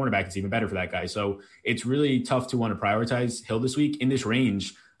it's a cornerback, it's even better for that guy. So it's really tough to want to prioritize Hill this week in this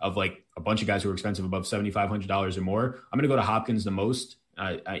range of like a bunch of guys who are expensive above $7,500 or more. I'm going to go to Hopkins the most.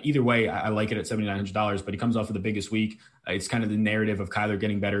 Either way, I like it at $7,900, but he comes off of the biggest week. It's kind of the narrative of Kyler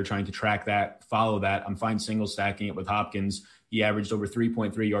getting better, trying to track that, follow that. I'm fine single stacking it with Hopkins. He averaged over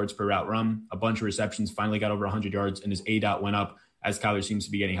 3.3 yards per route run, a bunch of receptions, finally got over 100 yards, and his ADOT went up as Kyler seems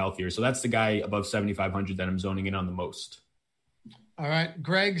to be getting healthier. So that's the guy above 7,500 that I'm zoning in on the most. All right.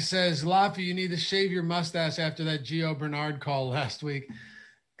 Greg says, Laffy, you need to shave your mustache after that Gio Bernard call last week.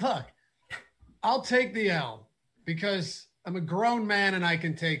 Look, I'll take the L because I'm a grown man and I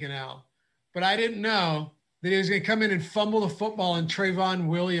can take an L. But I didn't know that he was going to come in and fumble the football and Trayvon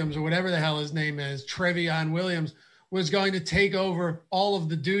Williams or whatever the hell his name is, Trevion Williams, was going to take over all of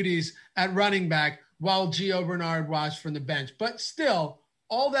the duties at running back while Gio Bernard watched from the bench. But still,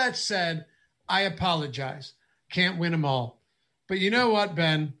 all that said, I apologize. Can't win them all. But you know what,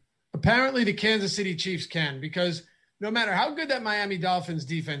 Ben? Apparently the Kansas City Chiefs can, because no matter how good that Miami Dolphins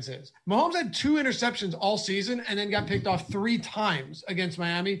defense is, Mahomes had 2 interceptions all season and then got picked off 3 times against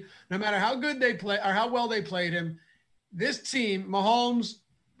Miami. No matter how good they play or how well they played him, this team, Mahomes,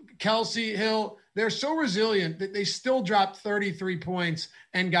 Kelsey, Hill, they're so resilient that they still dropped 33 points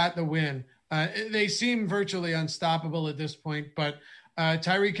and got the win. They seem virtually unstoppable at this point, but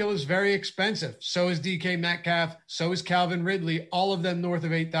Tyreek Hill is very expensive. So is DK Metcalf. So is Calvin Ridley, all of them north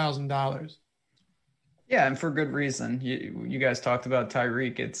of $8,000. Yeah, and for good reason. You guys talked about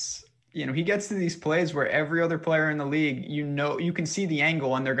Tyreek. It's, he gets to these plays where every other player in the league, you can see the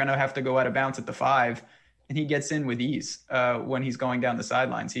angle and they're going to have to go out of bounds at the 5. And he gets in with ease when he's going down the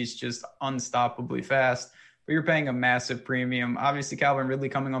sidelines. He's just unstoppably fast. But you're paying a massive premium. Obviously, Calvin Ridley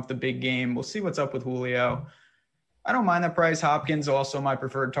coming off the big game. We'll see what's up with Julio. I don't mind that price. Hopkins also my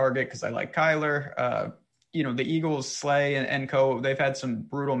preferred target because I like Kyler. The Eagles, Slay and co, they've had some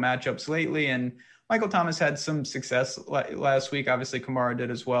brutal matchups lately. And Michael Thomas had some success last week. Obviously, Kamara did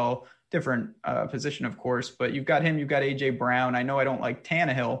as well. Different position, of course. But you've got him. You've got A.J. Brown. I know I don't like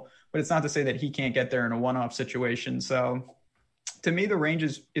Tannehill, but it's not to say that he can't get there in a one-off situation. So to me, the range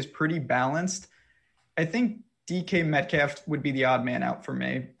is pretty balanced. I think DK Metcalf would be the odd man out for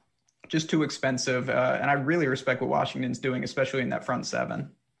me. Just too expensive. And I really respect what Washington's doing, especially in that front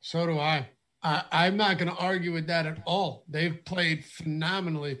 7. So do I. I'm not going to argue with that at all. They've played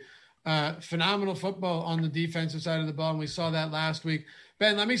phenomenally. Phenomenal football on the defensive side of the ball, and we saw that last week.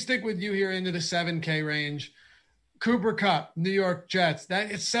 Ben, let me stick with you here into the 7K range. Cooper Kupp, New York Jets.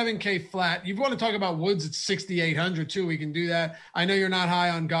 That it's 7K flat. You want to talk about Woods at 6,800 too. We can do that. I know you're not high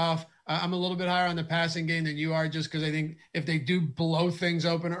on Goff. I'm a little bit higher on the passing game than you are, just because I think if they do blow things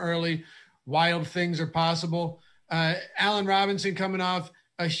open early, wild things are possible. Allen Robinson coming off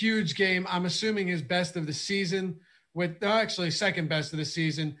a huge game. I'm assuming his best of the season. Actually second best of the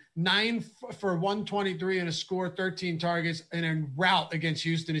season, 9 for 123 and a score, 13 targets, and a rout against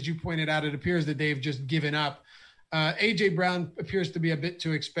Houston. As you pointed out, it appears that they've just given up. A.J. Brown appears to be a bit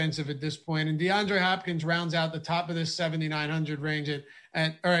too expensive at this point, and DeAndre Hopkins rounds out the top of this 7,900 range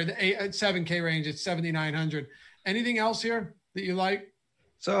at 7K range at 7,900. Anything else here that you like?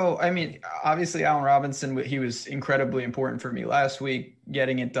 So, I mean, obviously Allen Robinson, he was incredibly important for me last week,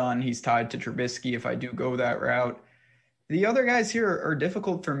 getting it done. He's tied to Trubisky if I do go that route. The other guys here are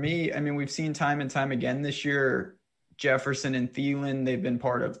difficult for me. I mean, we've seen time and time again this year, Jefferson and Thielen, they've been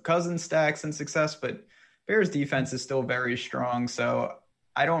part of Cousins stacks and success, but Bears defense is still very strong. So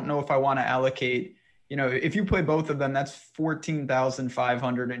I don't know if I want to allocate, if you play both of them, that's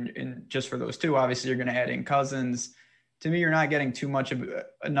 14,500 and just for those two. Obviously, you're going to add in Cousins. To me, you're not getting too much of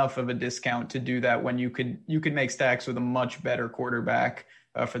enough of a discount to do that when you could make stacks with a much better quarterback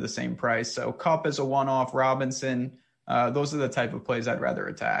for the same price. So Kupp is a one-off, Robinson. Those are the type of plays I'd rather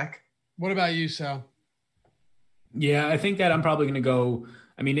attack. What about you, Sal? Yeah, I think that I'm probably going to go.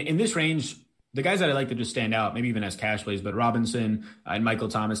 I mean, in this range, the guys that I like to just stand out, maybe even as cash plays, but Robinson and Michael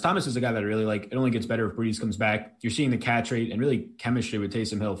Thomas. Thomas is a guy that I really like. It only gets better if Breeze comes back. You're seeing the catch rate and really chemistry with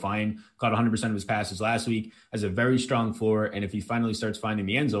Taysom Hill fine. Caught 100% of his passes last week. Has a very strong floor. And if he finally starts finding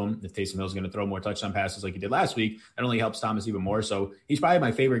the end zone, if Taysom Hill's going to throw more touchdown passes like he did last week, that only helps Thomas even more. So he's probably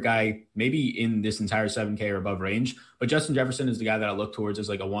my favorite guy, maybe in this entire 7K or above range. But Justin Jefferson is the guy that I look towards as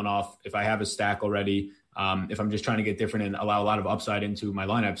like a one-off. If I have a stack already, if I'm just trying to get different and allow a lot of upside into my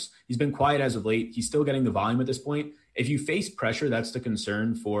lineups, he's been quiet as of late. He's still getting the volume at this point. If you face pressure, that's the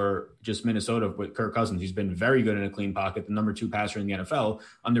concern for just Minnesota with Kirk Cousins. He's been very good in a clean pocket, the number 2 passer in the NFL.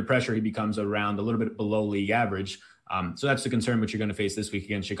 Under pressure, he becomes around a little bit below league average. So that's the concern which you're going to face this week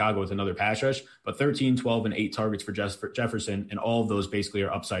against Chicago with another pass rush. But 13, 12, and 8 targets for Jefferson, and all of those basically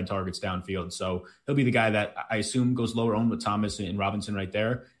are upside targets downfield. So he'll be the guy that I assume goes lower owned with Thomas and Robinson right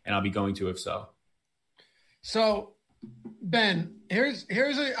there, and I'll be going to if so. So, Ben,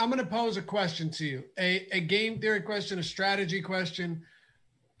 I'm going to pose a question to you, a game theory question, a strategy question.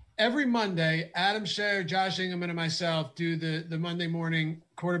 Every Monday, Adam Scher, Josh Ingham, and myself do the Monday morning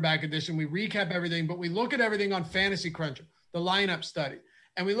quarterback edition. We recap everything, but we look at everything on Fantasy Cruncher, the lineup study,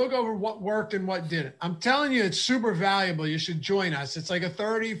 and we look over what worked and what didn't. I'm telling you, it's super valuable. You should join us. It's like a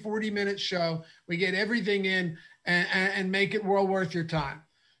 30, 40-minute show. We get everything in and make it well worth your time.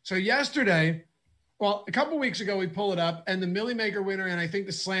 So yesterday, well, a couple weeks ago, we pull it up, and the Millie Maker winner and I think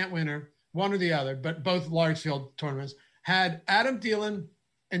the slant winner, one or the other, but both large field tournaments, had Adam Thielen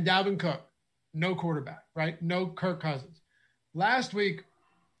and Dalvin Cook, no quarterback, right? No Kirk Cousins. Last week,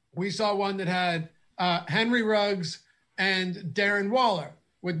 we saw one that had Henry Ruggs and Darren Waller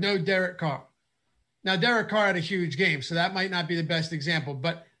with no Derek Carr. Now, Derek Carr had a huge game, so that might not be the best example.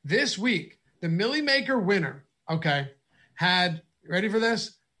 But this week, the Millie Maker winner, had, ready for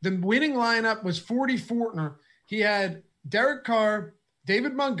this? The winning lineup was 40 Fortner. He had Derek Carr,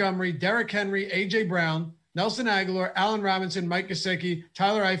 David Montgomery, Derrick Henry, A.J. Brown, Nelson Aguilar, Allen Robinson, Mike Gesicki,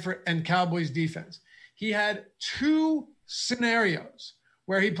 Tyler Eifert, and Cowboys defense. He had 2 scenarios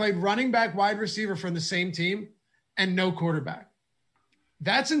where he played running back, wide receiver from the same team and no quarterback.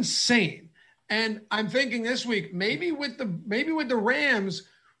 That's insane. And I'm thinking this week, maybe with the Rams,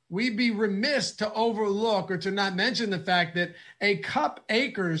 we'd be remiss to overlook or to not mention the fact that a Cup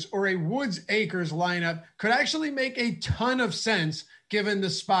Akers or a Woods Akers lineup could actually make a ton of sense given the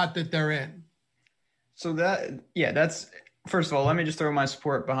spot that they're in. So that's first of all, let me just throw my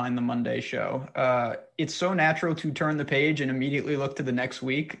support behind the Monday show. It's so natural to turn the page and immediately look to the next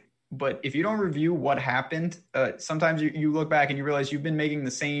week. But if you don't review what happened, sometimes you look back and you realize you've been making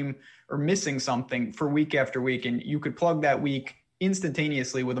the same or missing something for week after week. And you could plug that week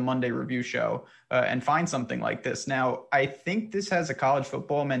instantaneously with a Monday review show and find something like this. Now, I think this has a college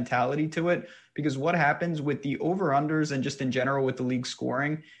football mentality to it because what happens with the over-unders and just in general with the league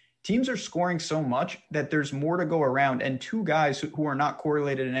scoring, teams are scoring so much that there's more to go around, and 2 guys who are not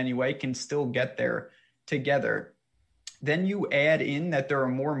correlated in any way can still get there together. Then you add in that there are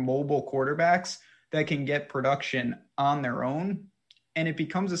more mobile quarterbacks that can get production on their own, and it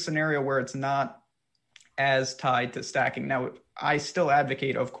becomes a scenario where it's not as tied to stacking. Now, I still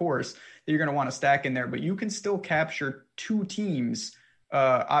advocate, of course, that you're going to want to stack in there, but you can still capture 2 teams.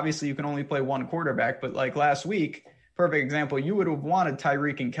 Obviously, you can only play 1 quarterback, but like last week, perfect example, you would have wanted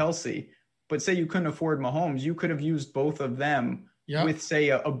Tyreek and Kelsey, but say you couldn't afford Mahomes, you could have used both of them with, say,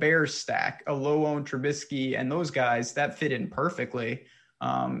 a Bears stack, a low-owned Trubisky, and those guys that fit in perfectly.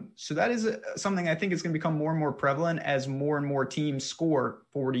 So that is something I think is going to become more and more prevalent as more and more teams score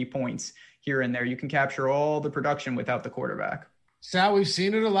 40 points here and there. You can capture all the production without the quarterback. Sal, we've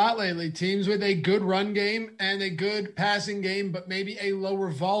seen it a lot lately. Teams with a good run game and a good passing game, but maybe a lower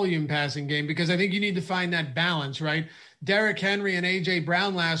volume passing game, because I think you need to find that balance, right? Derrick Henry and A.J.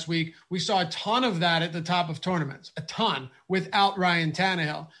 Brown last week, we saw a ton of that at the top of tournaments, a ton, without Ryan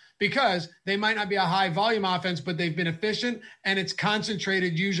Tannehill, because they might not be a high volume offense, but they've been efficient, and it's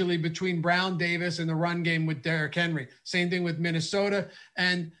concentrated usually between Brown, Davis, and the run game with Derrick Henry. Same thing with Minnesota,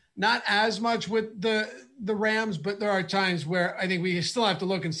 and not as much with the Rams, but there are times where I think we still have to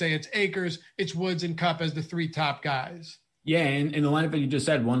look and say it's Akers, it's Woods, and Kupp as the 3 top guys. Yeah, and in the lineup that you just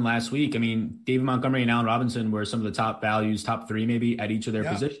said, one last week, I mean, David Montgomery and Allen Robinson were some of the top values, top 3 maybe at each of their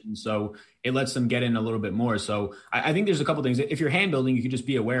positions. So it lets them get in a little bit more. So I think there's a couple things. If you're hand building, you could just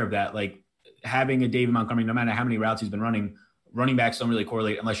be aware of that. Like having a David Montgomery, no matter how many routes he's been running, running backs don't really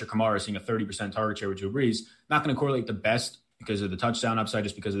correlate unless you're Kamara seeing a 30% target share with Drew Brees. Not going to correlate the best because of the touchdown upside,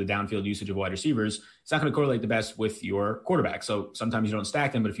 just because of the downfield usage of wide receivers. It's not going to correlate the best with your quarterback. So sometimes you don't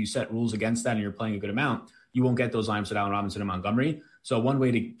stack them, but if you set rules against that and you're playing a good amount, you won't get those lineups with Allen Robinson and Montgomery. So one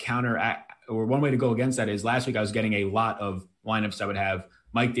way to counteract, or one way to go against that is last week I was getting a lot of lineups that would have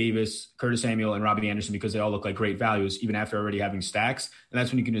Mike Davis, Curtis Samuel, and Robbie Anderson because they all look like great values, even after already having stacks. And that's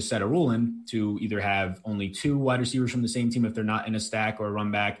when you can just set a rule in to either have only 2 wide receivers from the same team if they're not in a stack or a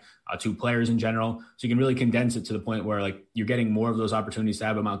run back, 2 players in general. So you can really condense it to the point where like you're getting more of those opportunities to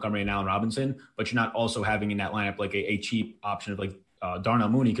have a Montgomery and Allen Robinson, but you're not also having in that lineup like a cheap option of like Darnell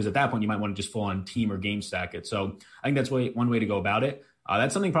Mooney, because at that point you might want to just full on team or game stack it. So I think that's one way to go about it.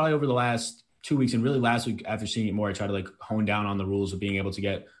 That's something probably over the last 2 weeks, and really last week after seeing it more, I try to like hone down on the rules of being able to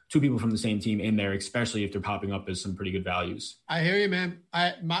get 2 people from the same team in there, especially if they're popping up as some pretty good values. I hear you, man.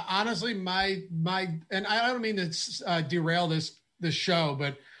 Honestly, and I don't mean to derail this show,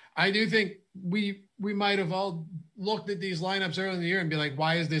 but I do think we might have all looked at these lineups early in the year and be like,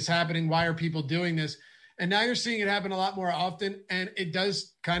 why is this happening? Why are people doing this? And now you're seeing it happen a lot more often, and it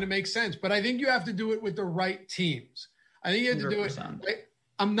does kind of make sense. But I think you have to do it with the right teams. I think you have to 100%. Do it. Right?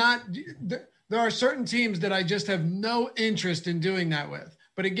 I'm not – there are certain teams that I just have no interest in doing that with.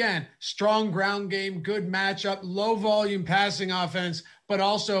 But again, strong ground game, good matchup, low volume passing offense, but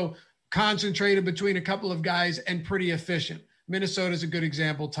also concentrated between a couple of guys and pretty efficient. Minnesota's a good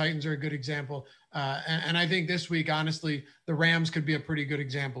example. Titans are a good example. And I think this week, honestly, the Rams could be a pretty good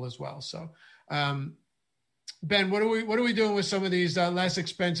example as well. So, Ben, what are we doing with some of these less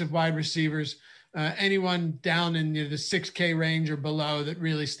expensive wide receivers? Anyone down in the 6K range or below that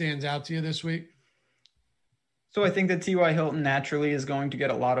really stands out to you this week? So I think that T.Y. Hilton naturally is going to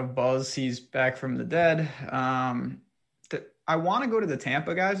get a lot of buzz. He's back from the dead. I want to go to the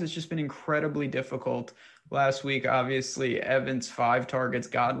Tampa guys. It's just been incredibly difficult. Last week, obviously, Evans 5 targets,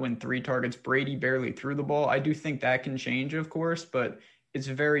 Godwin 3 targets, Brady barely threw the ball. I do think that can change, of course, but it's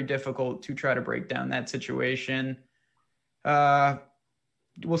very difficult to try to break down that situation.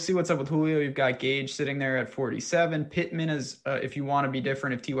 We'll see what's up with Julio. You've got Gage sitting there at 47. Pittman is, if you want to be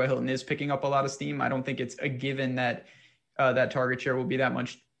different, if T.Y. Hilton is picking up a lot of steam, I don't think it's a given that that target share will be that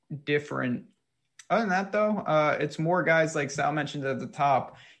much different. Other than that, though, it's more guys like Sal mentioned at the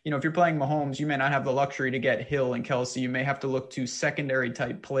top. If you're playing Mahomes, you may not have the luxury to get Hill and Kelsey. You may have to look to secondary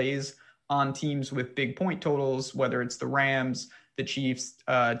type plays on teams with big point totals, whether it's the Rams, the Chiefs,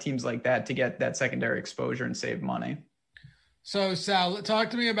 teams like that, to get that secondary exposure and save money. So, Sal,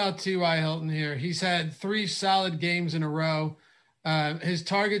 talk to me about T.Y. Hilton here. He's had 3 solid games in a row. His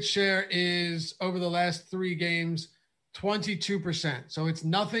target share is, over the last 3 games, 22%. So it's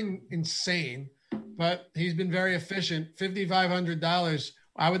nothing insane, but he's been very efficient. $5,500.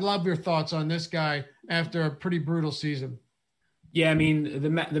 I would love your thoughts on this guy after a pretty brutal season. Yeah, I mean, the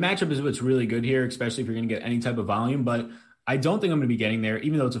matchup is what's really good here, especially if you're going to get any type of volume. But I don't think I'm going to be getting there,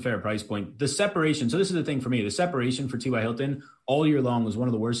 even though it's a fair price point. The separation, so this is the thing for me, the separation for T.Y. Hilton all year long was one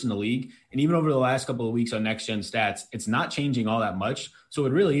of the worst in the league. And even over the last couple of weeks on Next Gen Stats, it's not changing all that much. So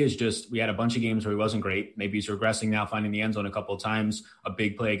it really is just, we had a bunch of games where he wasn't great. Maybe he's regressing now, finding the end zone a couple of times. A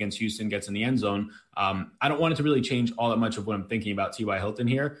big play against Houston gets in the end zone. I don't want it to really change all that much of what I'm thinking about T.Y. Hilton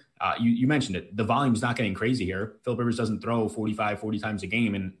here. You mentioned it. The volume's not getting crazy here. Philip Rivers doesn't throw 40 times a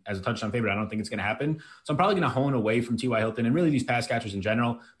game. And as a touchdown favorite, I don't think it's going to happen. So I'm probably going to hone away from T.Y. Hilton and really these pass catchers in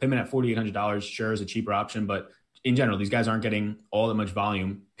general. Pittman at $4,800 sure is a cheaper option, but in general, these guys aren't getting all that much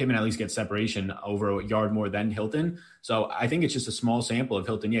volume. Pittman at least gets separation over a yard more than Hilton. So I think it's just a small sample of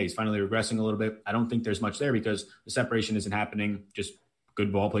Hilton. Yeah, he's finally regressing a little bit. I don't think there's much there because the separation isn't happening. Just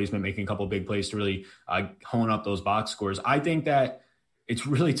good ball placement, making a couple of big plays to really hone up those box scores. I think that it's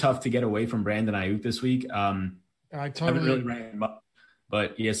really tough to get away from Brandon Ayuk this week. I haven't really ran him up.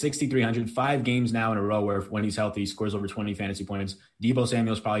 But he has 6,300, 5 games now in a row where when he's healthy, he scores over 20 fantasy points. Deebo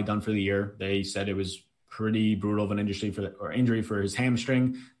Samuel's probably done for the year. They said it was pretty brutal of an injury for his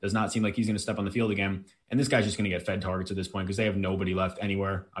hamstring. Does not seem like he's going to step on the field again. And this guy's just going to get fed targets at this point because they have nobody left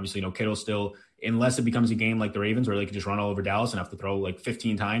anywhere. Obviously, no Kittle still. Unless it becomes a game like the Ravens where they can just run all over Dallas and have to throw like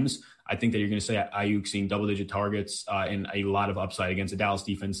 15 times, I think that you're going to say Ayuk seeing double-digit targets and a lot of upside against a Dallas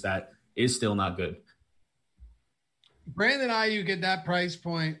defense that is still not good. Brandon Ayuk at that price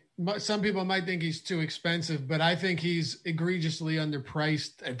point, some people might think he's too expensive, but I think he's egregiously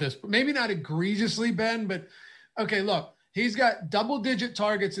underpriced at this point. Maybe not egregiously, Ben, but okay, look, he's got double-digit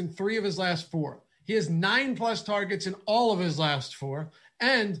targets in 3 of his last 4. He has 9+ targets in all of his last 4.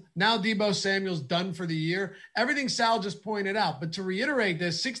 And now Deebo Samuel's done for the year. Everything Sal just pointed out. But to reiterate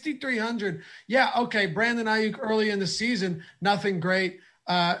this, 6,300, yeah, okay, Brandon Ayuk early in the season, nothing great.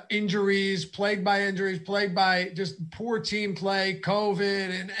 Injuries, plagued by just poor team play,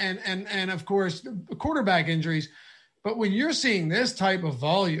 COVID, and of course, quarterback injuries. But when you're seeing this type of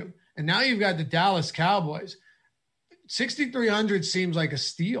volume, and now you've got the Dallas Cowboys, 6,300 seems like a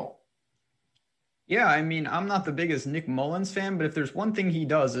steal. Yeah, I mean, I'm not the biggest Nick Mullins fan, but if there's one thing he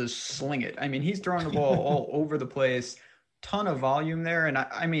does is sling it. I mean, he's throwing the ball all over the place, ton of volume there. And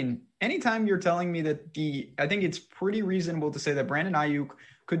I mean, anytime you're telling me that I think it's pretty reasonable to say that Brandon Ayuk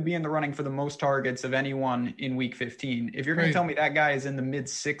could be in the running for the most targets of anyone in week 15. If you're going to tell me that guy is in the mid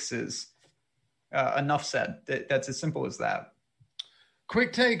 6s, enough said. That's as simple as that.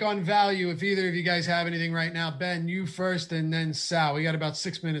 Quick take on value. If either of you guys have anything right now, Ben, you first, and then Sal. We got about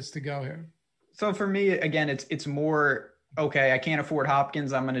 6 minutes to go here. So for me, again, it's more, okay, I can't afford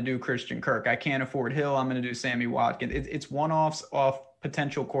Hopkins, I'm going to do Christian Kirk. I can't afford Hill, I'm going to do Sammy Watkins. It's one-offs off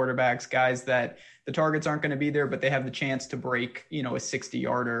potential quarterbacks, guys that the targets aren't going to be there, but they have the chance to break, a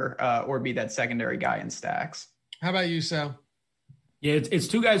 60-yarder or be that secondary guy in stacks. How about you, Sal? Yeah, it's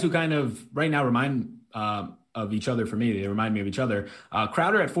two guys who kind of right now remind of each other for me. They remind me of each other.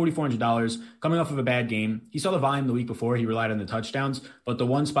 Crowder at $4,400, coming off of a bad game. He saw the volume the week before. He relied on the touchdowns, but the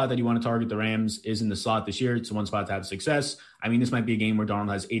one spot that you want to target the Rams is in the slot this year. It's the one spot to have success. I mean, this might be a game where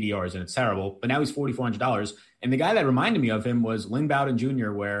Darnold has 80 yards and it's terrible, but now he's $4,400. And the guy that reminded me of him was Lynn Bowden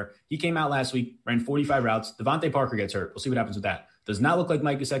Jr., where he came out last week, ran 45 routes. Devontae Parker gets hurt. We'll see what happens with that. Does not look like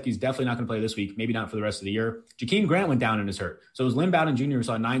Mike Gesicki's definitely not going to play this week, maybe not for the rest of the year. Jakeem Grant went down and is hurt. So it was Lynn Bowden Jr. who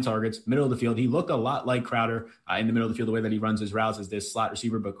saw 9 targets, middle of the field. He looked a lot like Crowder in the middle of the field, the way that he runs his routes as this slot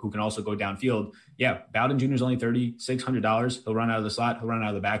receiver, but who can also go downfield. Yeah, Bowden Jr. is only $3,600. He'll run out of the slot. He'll run out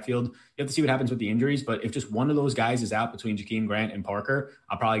of the backfield. You have to see what happens with the injuries, but if just one of those guys is out between Jakeem Grant and Parker,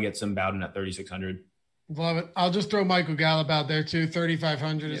 I'll probably get some Bowden at $3,600. Love it. I'll just throw Michael Gallup out there too,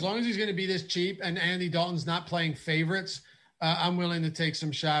 3,500. Yep. As long as he's going to be this cheap and Andy Dalton's not playing favorites, I'm willing to take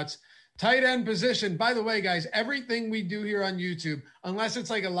some shots. Tight end position. By the way, guys, everything we do here on YouTube, unless it's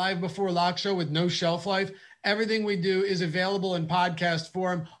like a live before lock show with no shelf life, everything we do is available in podcast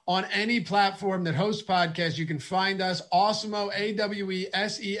form on any platform that hosts podcasts. You can find us, Awesemo,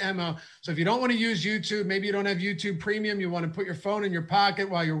 AWESEMO. So if you don't want to use YouTube, maybe you don't have YouTube Premium, you want to put your phone in your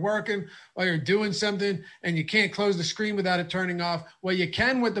pocket while you're working, while you're doing something, and you can't close the screen without it turning off. Well, you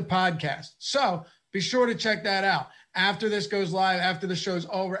can with the podcast. So be sure to check that out. After this goes live, after the show's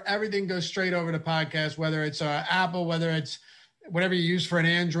over, everything goes straight over to podcast, whether it's Apple, whether it's whatever you use for an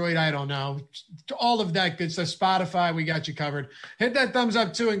Android, I don't know. All of that good stuff. Spotify, we got you covered. Hit that thumbs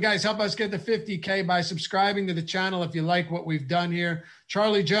up too. And guys, help us get to 50K by subscribing to the channel if you like what we've done here.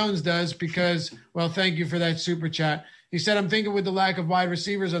 Charlie Jones does because, well, thank you for that super chat. He said, I'm thinking with the lack of wide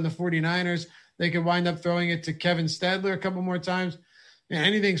receivers on the 49ers, they could wind up throwing it to Kevin Stadler a couple more times. Yeah,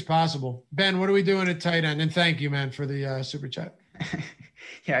 anything's possible. Ben, what are we doing at tight end? And thank you, man, for the super chat.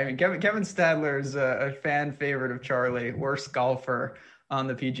 Yeah, I mean, Kevin Stadler is a fan favorite of Charlie, worst golfer on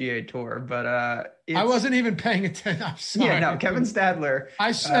the PGA Tour. But I wasn't even paying attention. I'm sorry. Yeah, no, Kevin Stadler.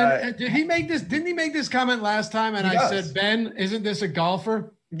 I said, did he make this? Didn't he make this comment last time? And I said, Ben, isn't this a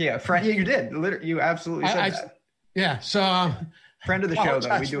golfer? Yeah, friend. Yeah, you did. Literally, you absolutely said that. Yeah. So. Friend of the show,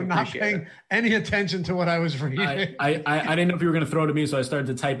 though. We do not appreciate paying it. Any attention to what I was reading. I didn't know if you were going to throw to me, so I started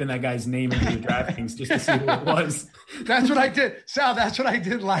to type in that guy's name into the DraftKings just to see who it was. That's what I did. Sal, that's what I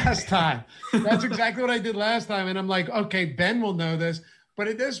did last time. That's exactly what I did last time. And I'm like, okay, Ben will know this. But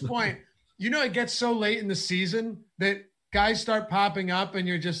at this point, it gets so late in the season that guys start popping up and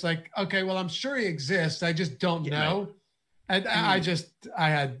you're just like, okay, well, I'm sure he exists. I just don't know. And I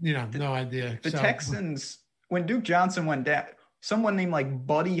had, no idea. The Texans, when Duke Johnson went down, someone named like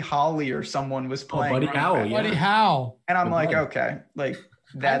Buddy Holly or someone was playing. Buddy Howell. Yeah. Buddy Howell. And I'm like, okay, like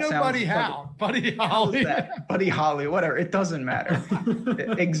that sounds. Buddy Howell. Buddy Holly. Buddy Holly, whatever. It doesn't matter.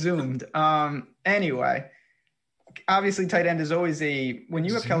 Exhumed. Anyway, obviously tight end is always when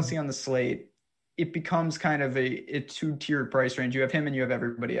you have Kelsey on the slate, it becomes kind of a two-tiered price range. You have him and you have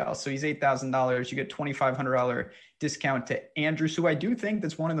everybody else. So he's $8,000. You get $2,500 discount to Andrews, who I do think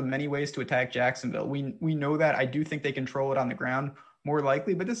that's one of the many ways to attack Jacksonville. We know that. I do think they control it on the ground more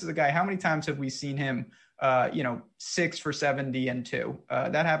likely, but this is a guy, how many times have we seen him, 6 for 70 and 2?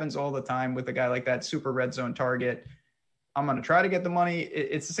 That happens all the time with a guy like that, super red zone target. I'm going to try to get the money.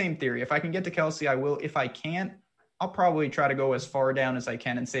 It's the same theory. If I can get to Kelsey, I will. If I can't, I'll probably try to go as far down as I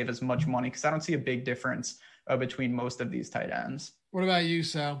can and save as much money because I don't see a big difference between most of these tight ends. What about you,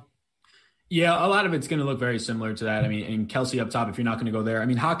 Sal? Yeah, a lot of it's going to look very similar to that. I mean, and Kelsey up top, if you're not going to go there. I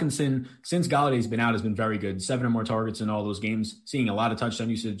mean, Hawkinson, since Galladay's been out, has been very good. 7 or more targets in all those games, seeing a lot of touchdown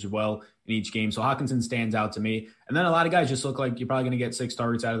usage as well in each game. So Hawkinson stands out to me. And then a lot of guys just look like you're probably going to get 6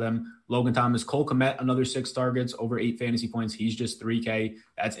 targets out of them. Logan Thomas, Cole Kmet, another 6 targets, over 8 fantasy points. He's just $3K.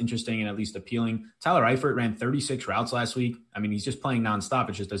 That's interesting and at least appealing. Tyler Eifert ran 36 routes last week. I mean, he's just playing nonstop.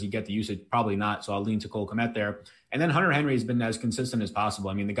 It's just, does he get the usage? Probably not. So I'll lean to Cole Kmet there. And then Hunter Henry has been as consistent as possible.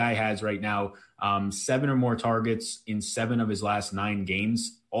 I mean, the guy has right now 7 or more targets in 7 of his last 9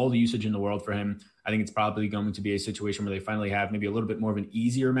 games. All the usage in the world for him. I think it's probably going to be a situation where they finally have maybe a little bit more of an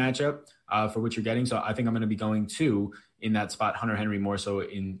easier matchup for what you're getting. So I think I'm going to be going to, in that spot, Hunter Henry more so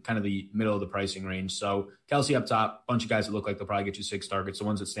in kind of the middle of the pricing range. So Kelsey up top, bunch of guys that look like they'll probably get you 6 targets. The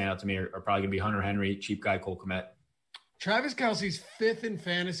ones that stand out to me are probably going to be Hunter Henry, cheap guy, Cole Kmet. Travis Kelsey's 5th in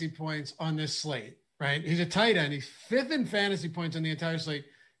fantasy points on this slate, right? He's a tight end. He's 5th in fantasy points on the entire slate.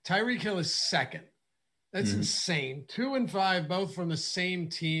 Tyreek Hill is 2nd. That's insane. 2 and 5, both from the same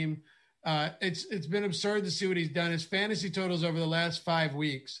team. It's been absurd to see what he's done. His fantasy totals over the last 5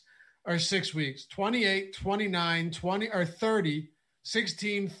 weeks or 6 weeks, 28, 29, 20 or 30,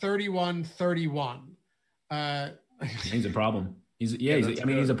 16, 31, 31. He's a problem. He's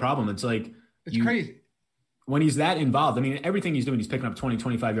a problem. It's like it's crazy. when he's that involved, I mean, everything he's doing, he's picking up 20,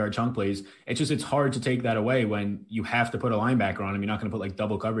 25-yard chunk plays. It's hard to take that away when you have to put a linebacker on him. You're not going to put like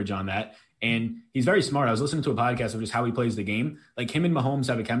double coverage on that. And he's very smart. I was listening to a podcast of just how he plays the game. Like him and Mahomes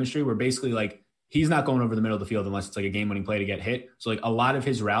have a chemistry where basically like he's not going over the middle of the field unless it's like a game-winning play to get hit. So like a lot of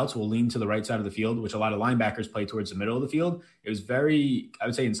his routes will lean to the right side of the field, which a lot of linebackers play towards the middle of the field. It was very, I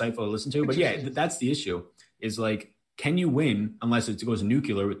would say, insightful to listen to. But yeah, that's the issue is like, can you win unless it goes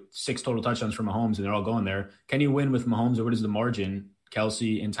nuclear with 6 total touchdowns from Mahomes and they're all going there? Can you win with Mahomes or what is the margin?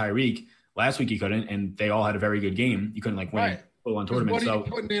 Kelsey and Tyreek. Last week you couldn't, and they all had a very good game. You couldn't like win full-on tournament. What are you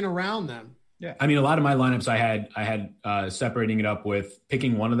putting in around them? Yeah. I mean, a lot of my lineups I had separating it up with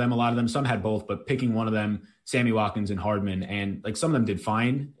picking one of them. A lot of them, some had both, but picking one of them, Sammy Watkins and Hardman. And like some of them did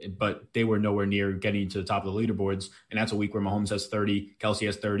fine, but they were nowhere near getting to the top of the leaderboards. And that's a week where Mahomes has 30, Kelsey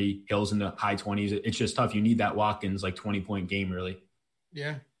has 30, Hill's in the high 20s. It's just tough. You need that Watkins like 20-point game, really.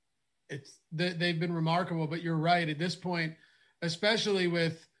 Yeah. They've been remarkable, but you're right. At this point, especially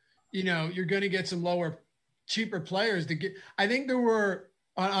with, you're going to get some cheaper players to get. I think there were,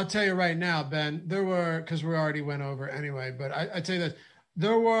 I'll tell you right now, Ben, there were, because we already went over anyway, but I tell you this,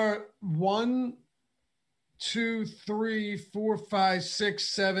 there were 1, 2, 3, 4, 5, 6,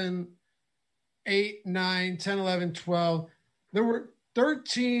 7, 8, 9, 10, 11, 12. There were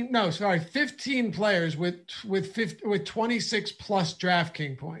 15 players with 26 plus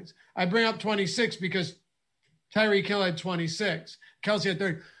DraftKings points. I bring up 26 because Tyreek Hill had 26. Kelsey had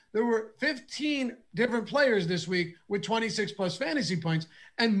 30. There were 15 different players this week with 26 plus fantasy points,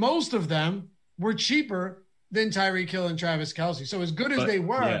 and most of them were cheaper than Tyreek Hill and Travis Kelsey. So as good as they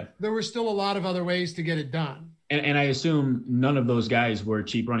were, there were still a lot of other ways to get it done. And I assume none of those guys were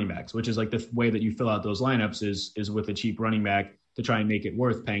cheap running backs, which is like the way that you fill out those lineups is with a cheap running back to try and make it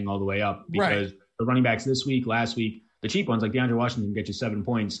worth paying all the way up. Because the running backs this week, last week, the cheap ones like DeAndre Washington can get you 7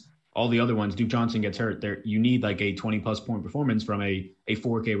 points. All the other ones, Duke Johnson gets hurt. There, you need like a 20-plus point performance from a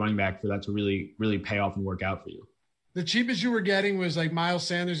 4K running back for that to really, really pay off and work out for you. The cheapest you were getting was like Miles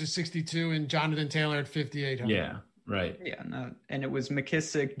Sanders at 62 and Jonathan Taylor at 5,800. Yeah, right. Yeah, and it was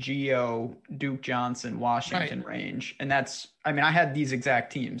McKissick, Gio, Duke Johnson, Washington range. And that's, I mean, I had these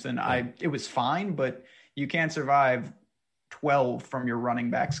exact teams and it was fine, but you can't survive 12 from your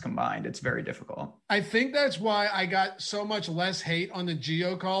running backs combined. It's very difficult. I think that's why I got so much less hate on the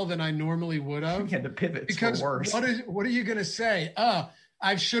Gio call than I normally would have. Yeah, the pivots because were worse. What are you going to say?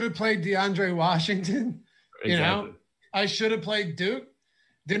 I should have played DeAndre Washington. Exactly. I should have played Duke.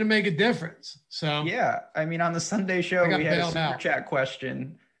 Didn't make a difference. So yeah, I mean, on the Sunday show, we had a super chat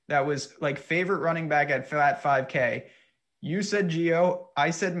question that was like favorite running back at flat 5K. You said Gio. I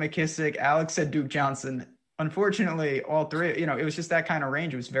said McKissick. Alex said Duke Johnson. Unfortunately, all three, it was just that kind of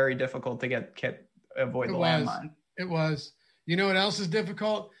range. It was very difficult to avoid the landmine. It was. You know what else is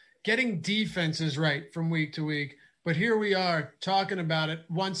difficult? Getting defenses right from week to week. But here we are talking about it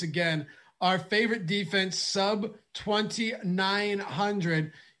once again. Our favorite defense, sub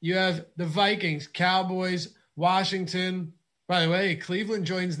 2,900. You have the Vikings, Cowboys, Washington. By the way, Cleveland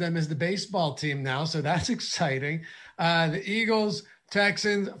joins them as the baseball team now, so that's exciting. The Eagles,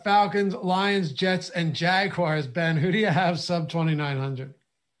 Texans, Falcons, Lions, Jets, and Jaguars. Ben, who do you have sub 2,900?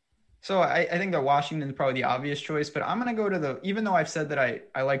 So I think that Washington is probably the obvious choice, but I'm going to go to even though I've said that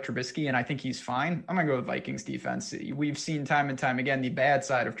I like Trubisky and I think he's fine, I'm going to go with Vikings defense. We've seen time and time again, the bad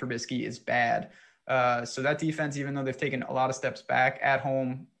side of Trubisky is bad. So that defense, even though they've taken a lot of steps back at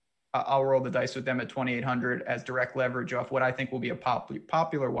home, I'll roll the dice with them at 2,800 as direct leverage off what I think will be a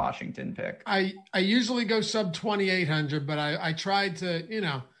popular Washington pick. I usually go sub 2,800, but I tried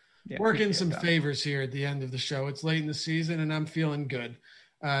to, work in some favors here at the end of the show. It's late in the season and I'm feeling good.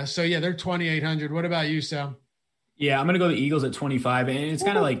 So yeah, they're 2,800. What about you, Sal? Yeah, I'm going to go the Eagles at 25. And it's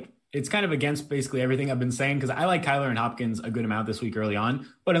kind of like, it's kind of against basically everything I've been saying because I like Kyler and Hopkins a good amount this week early on.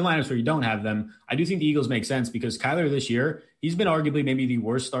 But in lineups where you don't have them, I do think the Eagles make sense because Kyler this year, he's been arguably maybe the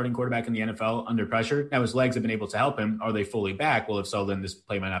worst starting quarterback in the NFL under pressure. Now his legs have been able to help him. Are they fully back? Well, if so, then this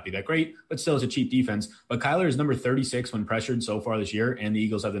play might not be that great, but still it's a cheap defense. But Kyler is number 36 when pressured so far this year, and the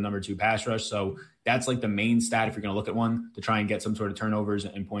Eagles have the number 2 pass rush. So that's like the main stat if you're going to look at one to try and get some sort of turnovers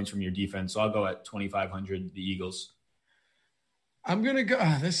and points from your defense. So I'll go at 2,500, the Eagles. I'm going to go.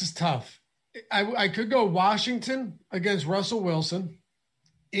 This is tough. I could go Washington against Russell Wilson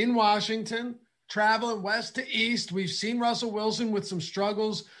in Washington, traveling west to east. We've seen Russell Wilson with some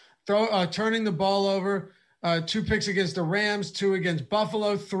struggles, turning the ball over. 2 picks against the Rams, 2 against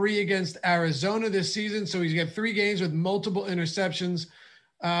Buffalo, 3 against Arizona this season. So he's got 3 games with multiple interceptions.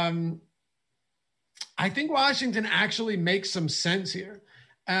 I think Washington actually makes some sense here.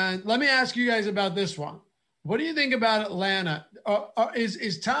 And let me ask you guys about this one. What do you think about Atlanta?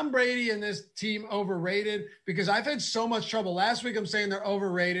 Is Tom Brady and this team overrated? Because I've had so much trouble. Last week I'm saying they're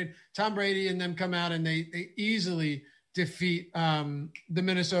overrated. Tom Brady and them come out and they easily defeat the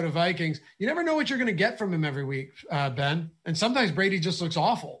Minnesota Vikings. You never know what you're going to get from him every week, Ben. And sometimes Brady just looks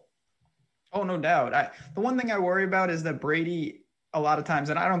awful. Oh, no doubt. The one thing I worry about is that Brady, a lot of times,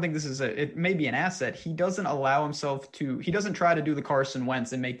 and I don't think this is it may be an asset, he doesn't allow himself to, he doesn't try to do the Carson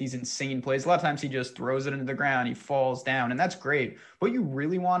Wentz and make these insane plays. A lot of times he just throws it into the ground, he falls down, and that's great. What you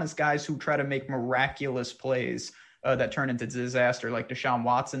really want is guys who try to make miraculous plays that turn into disaster, like Deshaun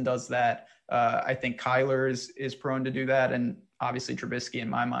Watson does that. I think Kyler is prone to do that, and obviously Trubisky, in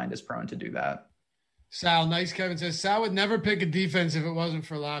my mind, is prone to do that. Sal, nice. Kevin says, Sal would never pick a defense if it wasn't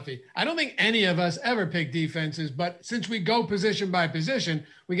for Laffy. I don't think any of us ever pick defenses, but since we go position by position,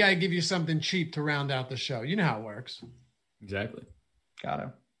 we got to give you something cheap to round out the show. You know how it works. Exactly. Got it.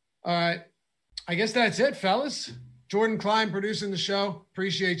 All right. I guess that's it, fellas. Jordan Klein producing the show.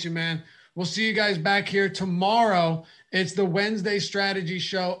 Appreciate you, man. We'll see you guys back here tomorrow. It's the Wednesday strategy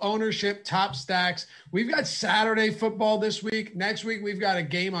show, ownership, top stacks. We've got Saturday football this week. Next week, we've got a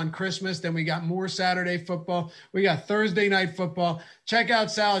game on Christmas. Then we got more Saturday football. We got Thursday night football. Check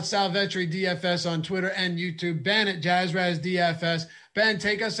out Sal at Salvetri DFS on Twitter and YouTube. Ben at JazzRaz DFS. Ben,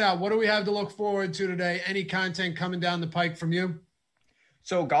 take us out. What do we have to look forward to today? Any content coming down the pike from you?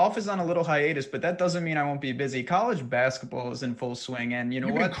 So golf is on a little hiatus, but that doesn't mean I won't be busy. College basketball is in full swing, and You've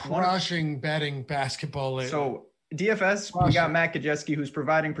been crushing betting basketball lately. So DFS, we got Matt Kajeski, who's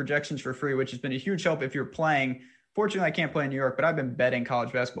providing projections for free, which has been a huge help if you're playing. Fortunately, I can't play in New York, but I've been betting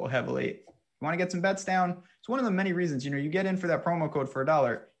college basketball heavily. You want to get some bets down? It's one of the many reasons. You get in for that promo code for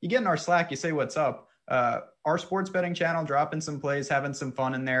 $1. You get in our Slack, you say what's up. Our sports betting channel, dropping some plays, having some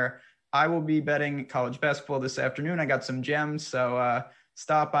fun in there. I will be betting college basketball this afternoon. I got some gems, so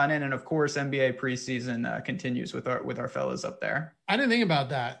stop on in. And of course, NBA preseason continues with our fellas up there. I didn't think about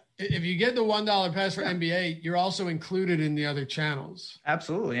that. If you get the $1 pass for NBA, you're also included in the other channels.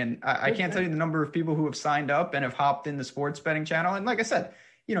 Absolutely. And I can't tell you the number of people who have signed up and have hopped in the sports betting channel. And like I said,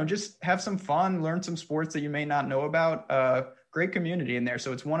 just have some fun, learn some sports that you may not know about. Great community in there.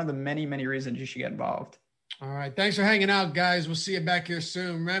 So it's one of the many, many reasons you should get involved. All right. Thanks for hanging out, guys. We'll see you back here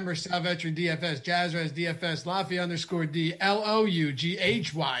soon. Remember, Salvetri DFS, JazzRaz DFS, Laffy _D, LOUGHY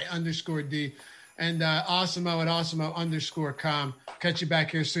 _D, and Awesemo at Awesemo_com. Catch you back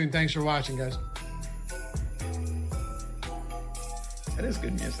here soon. Thanks for watching, guys. That is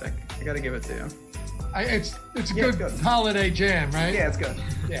good music. I got to give it to you. It's a good holiday jam, right? Yeah, it's good.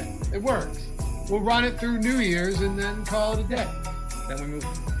 Yeah, it works. We'll run it through New Year's and then call it a day. Then we move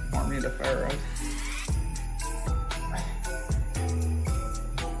Army into Pharaoh.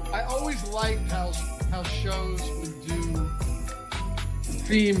 I always liked how shows would do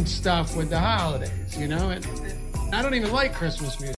themed stuff with the holidays, and I don't even like Christmas music.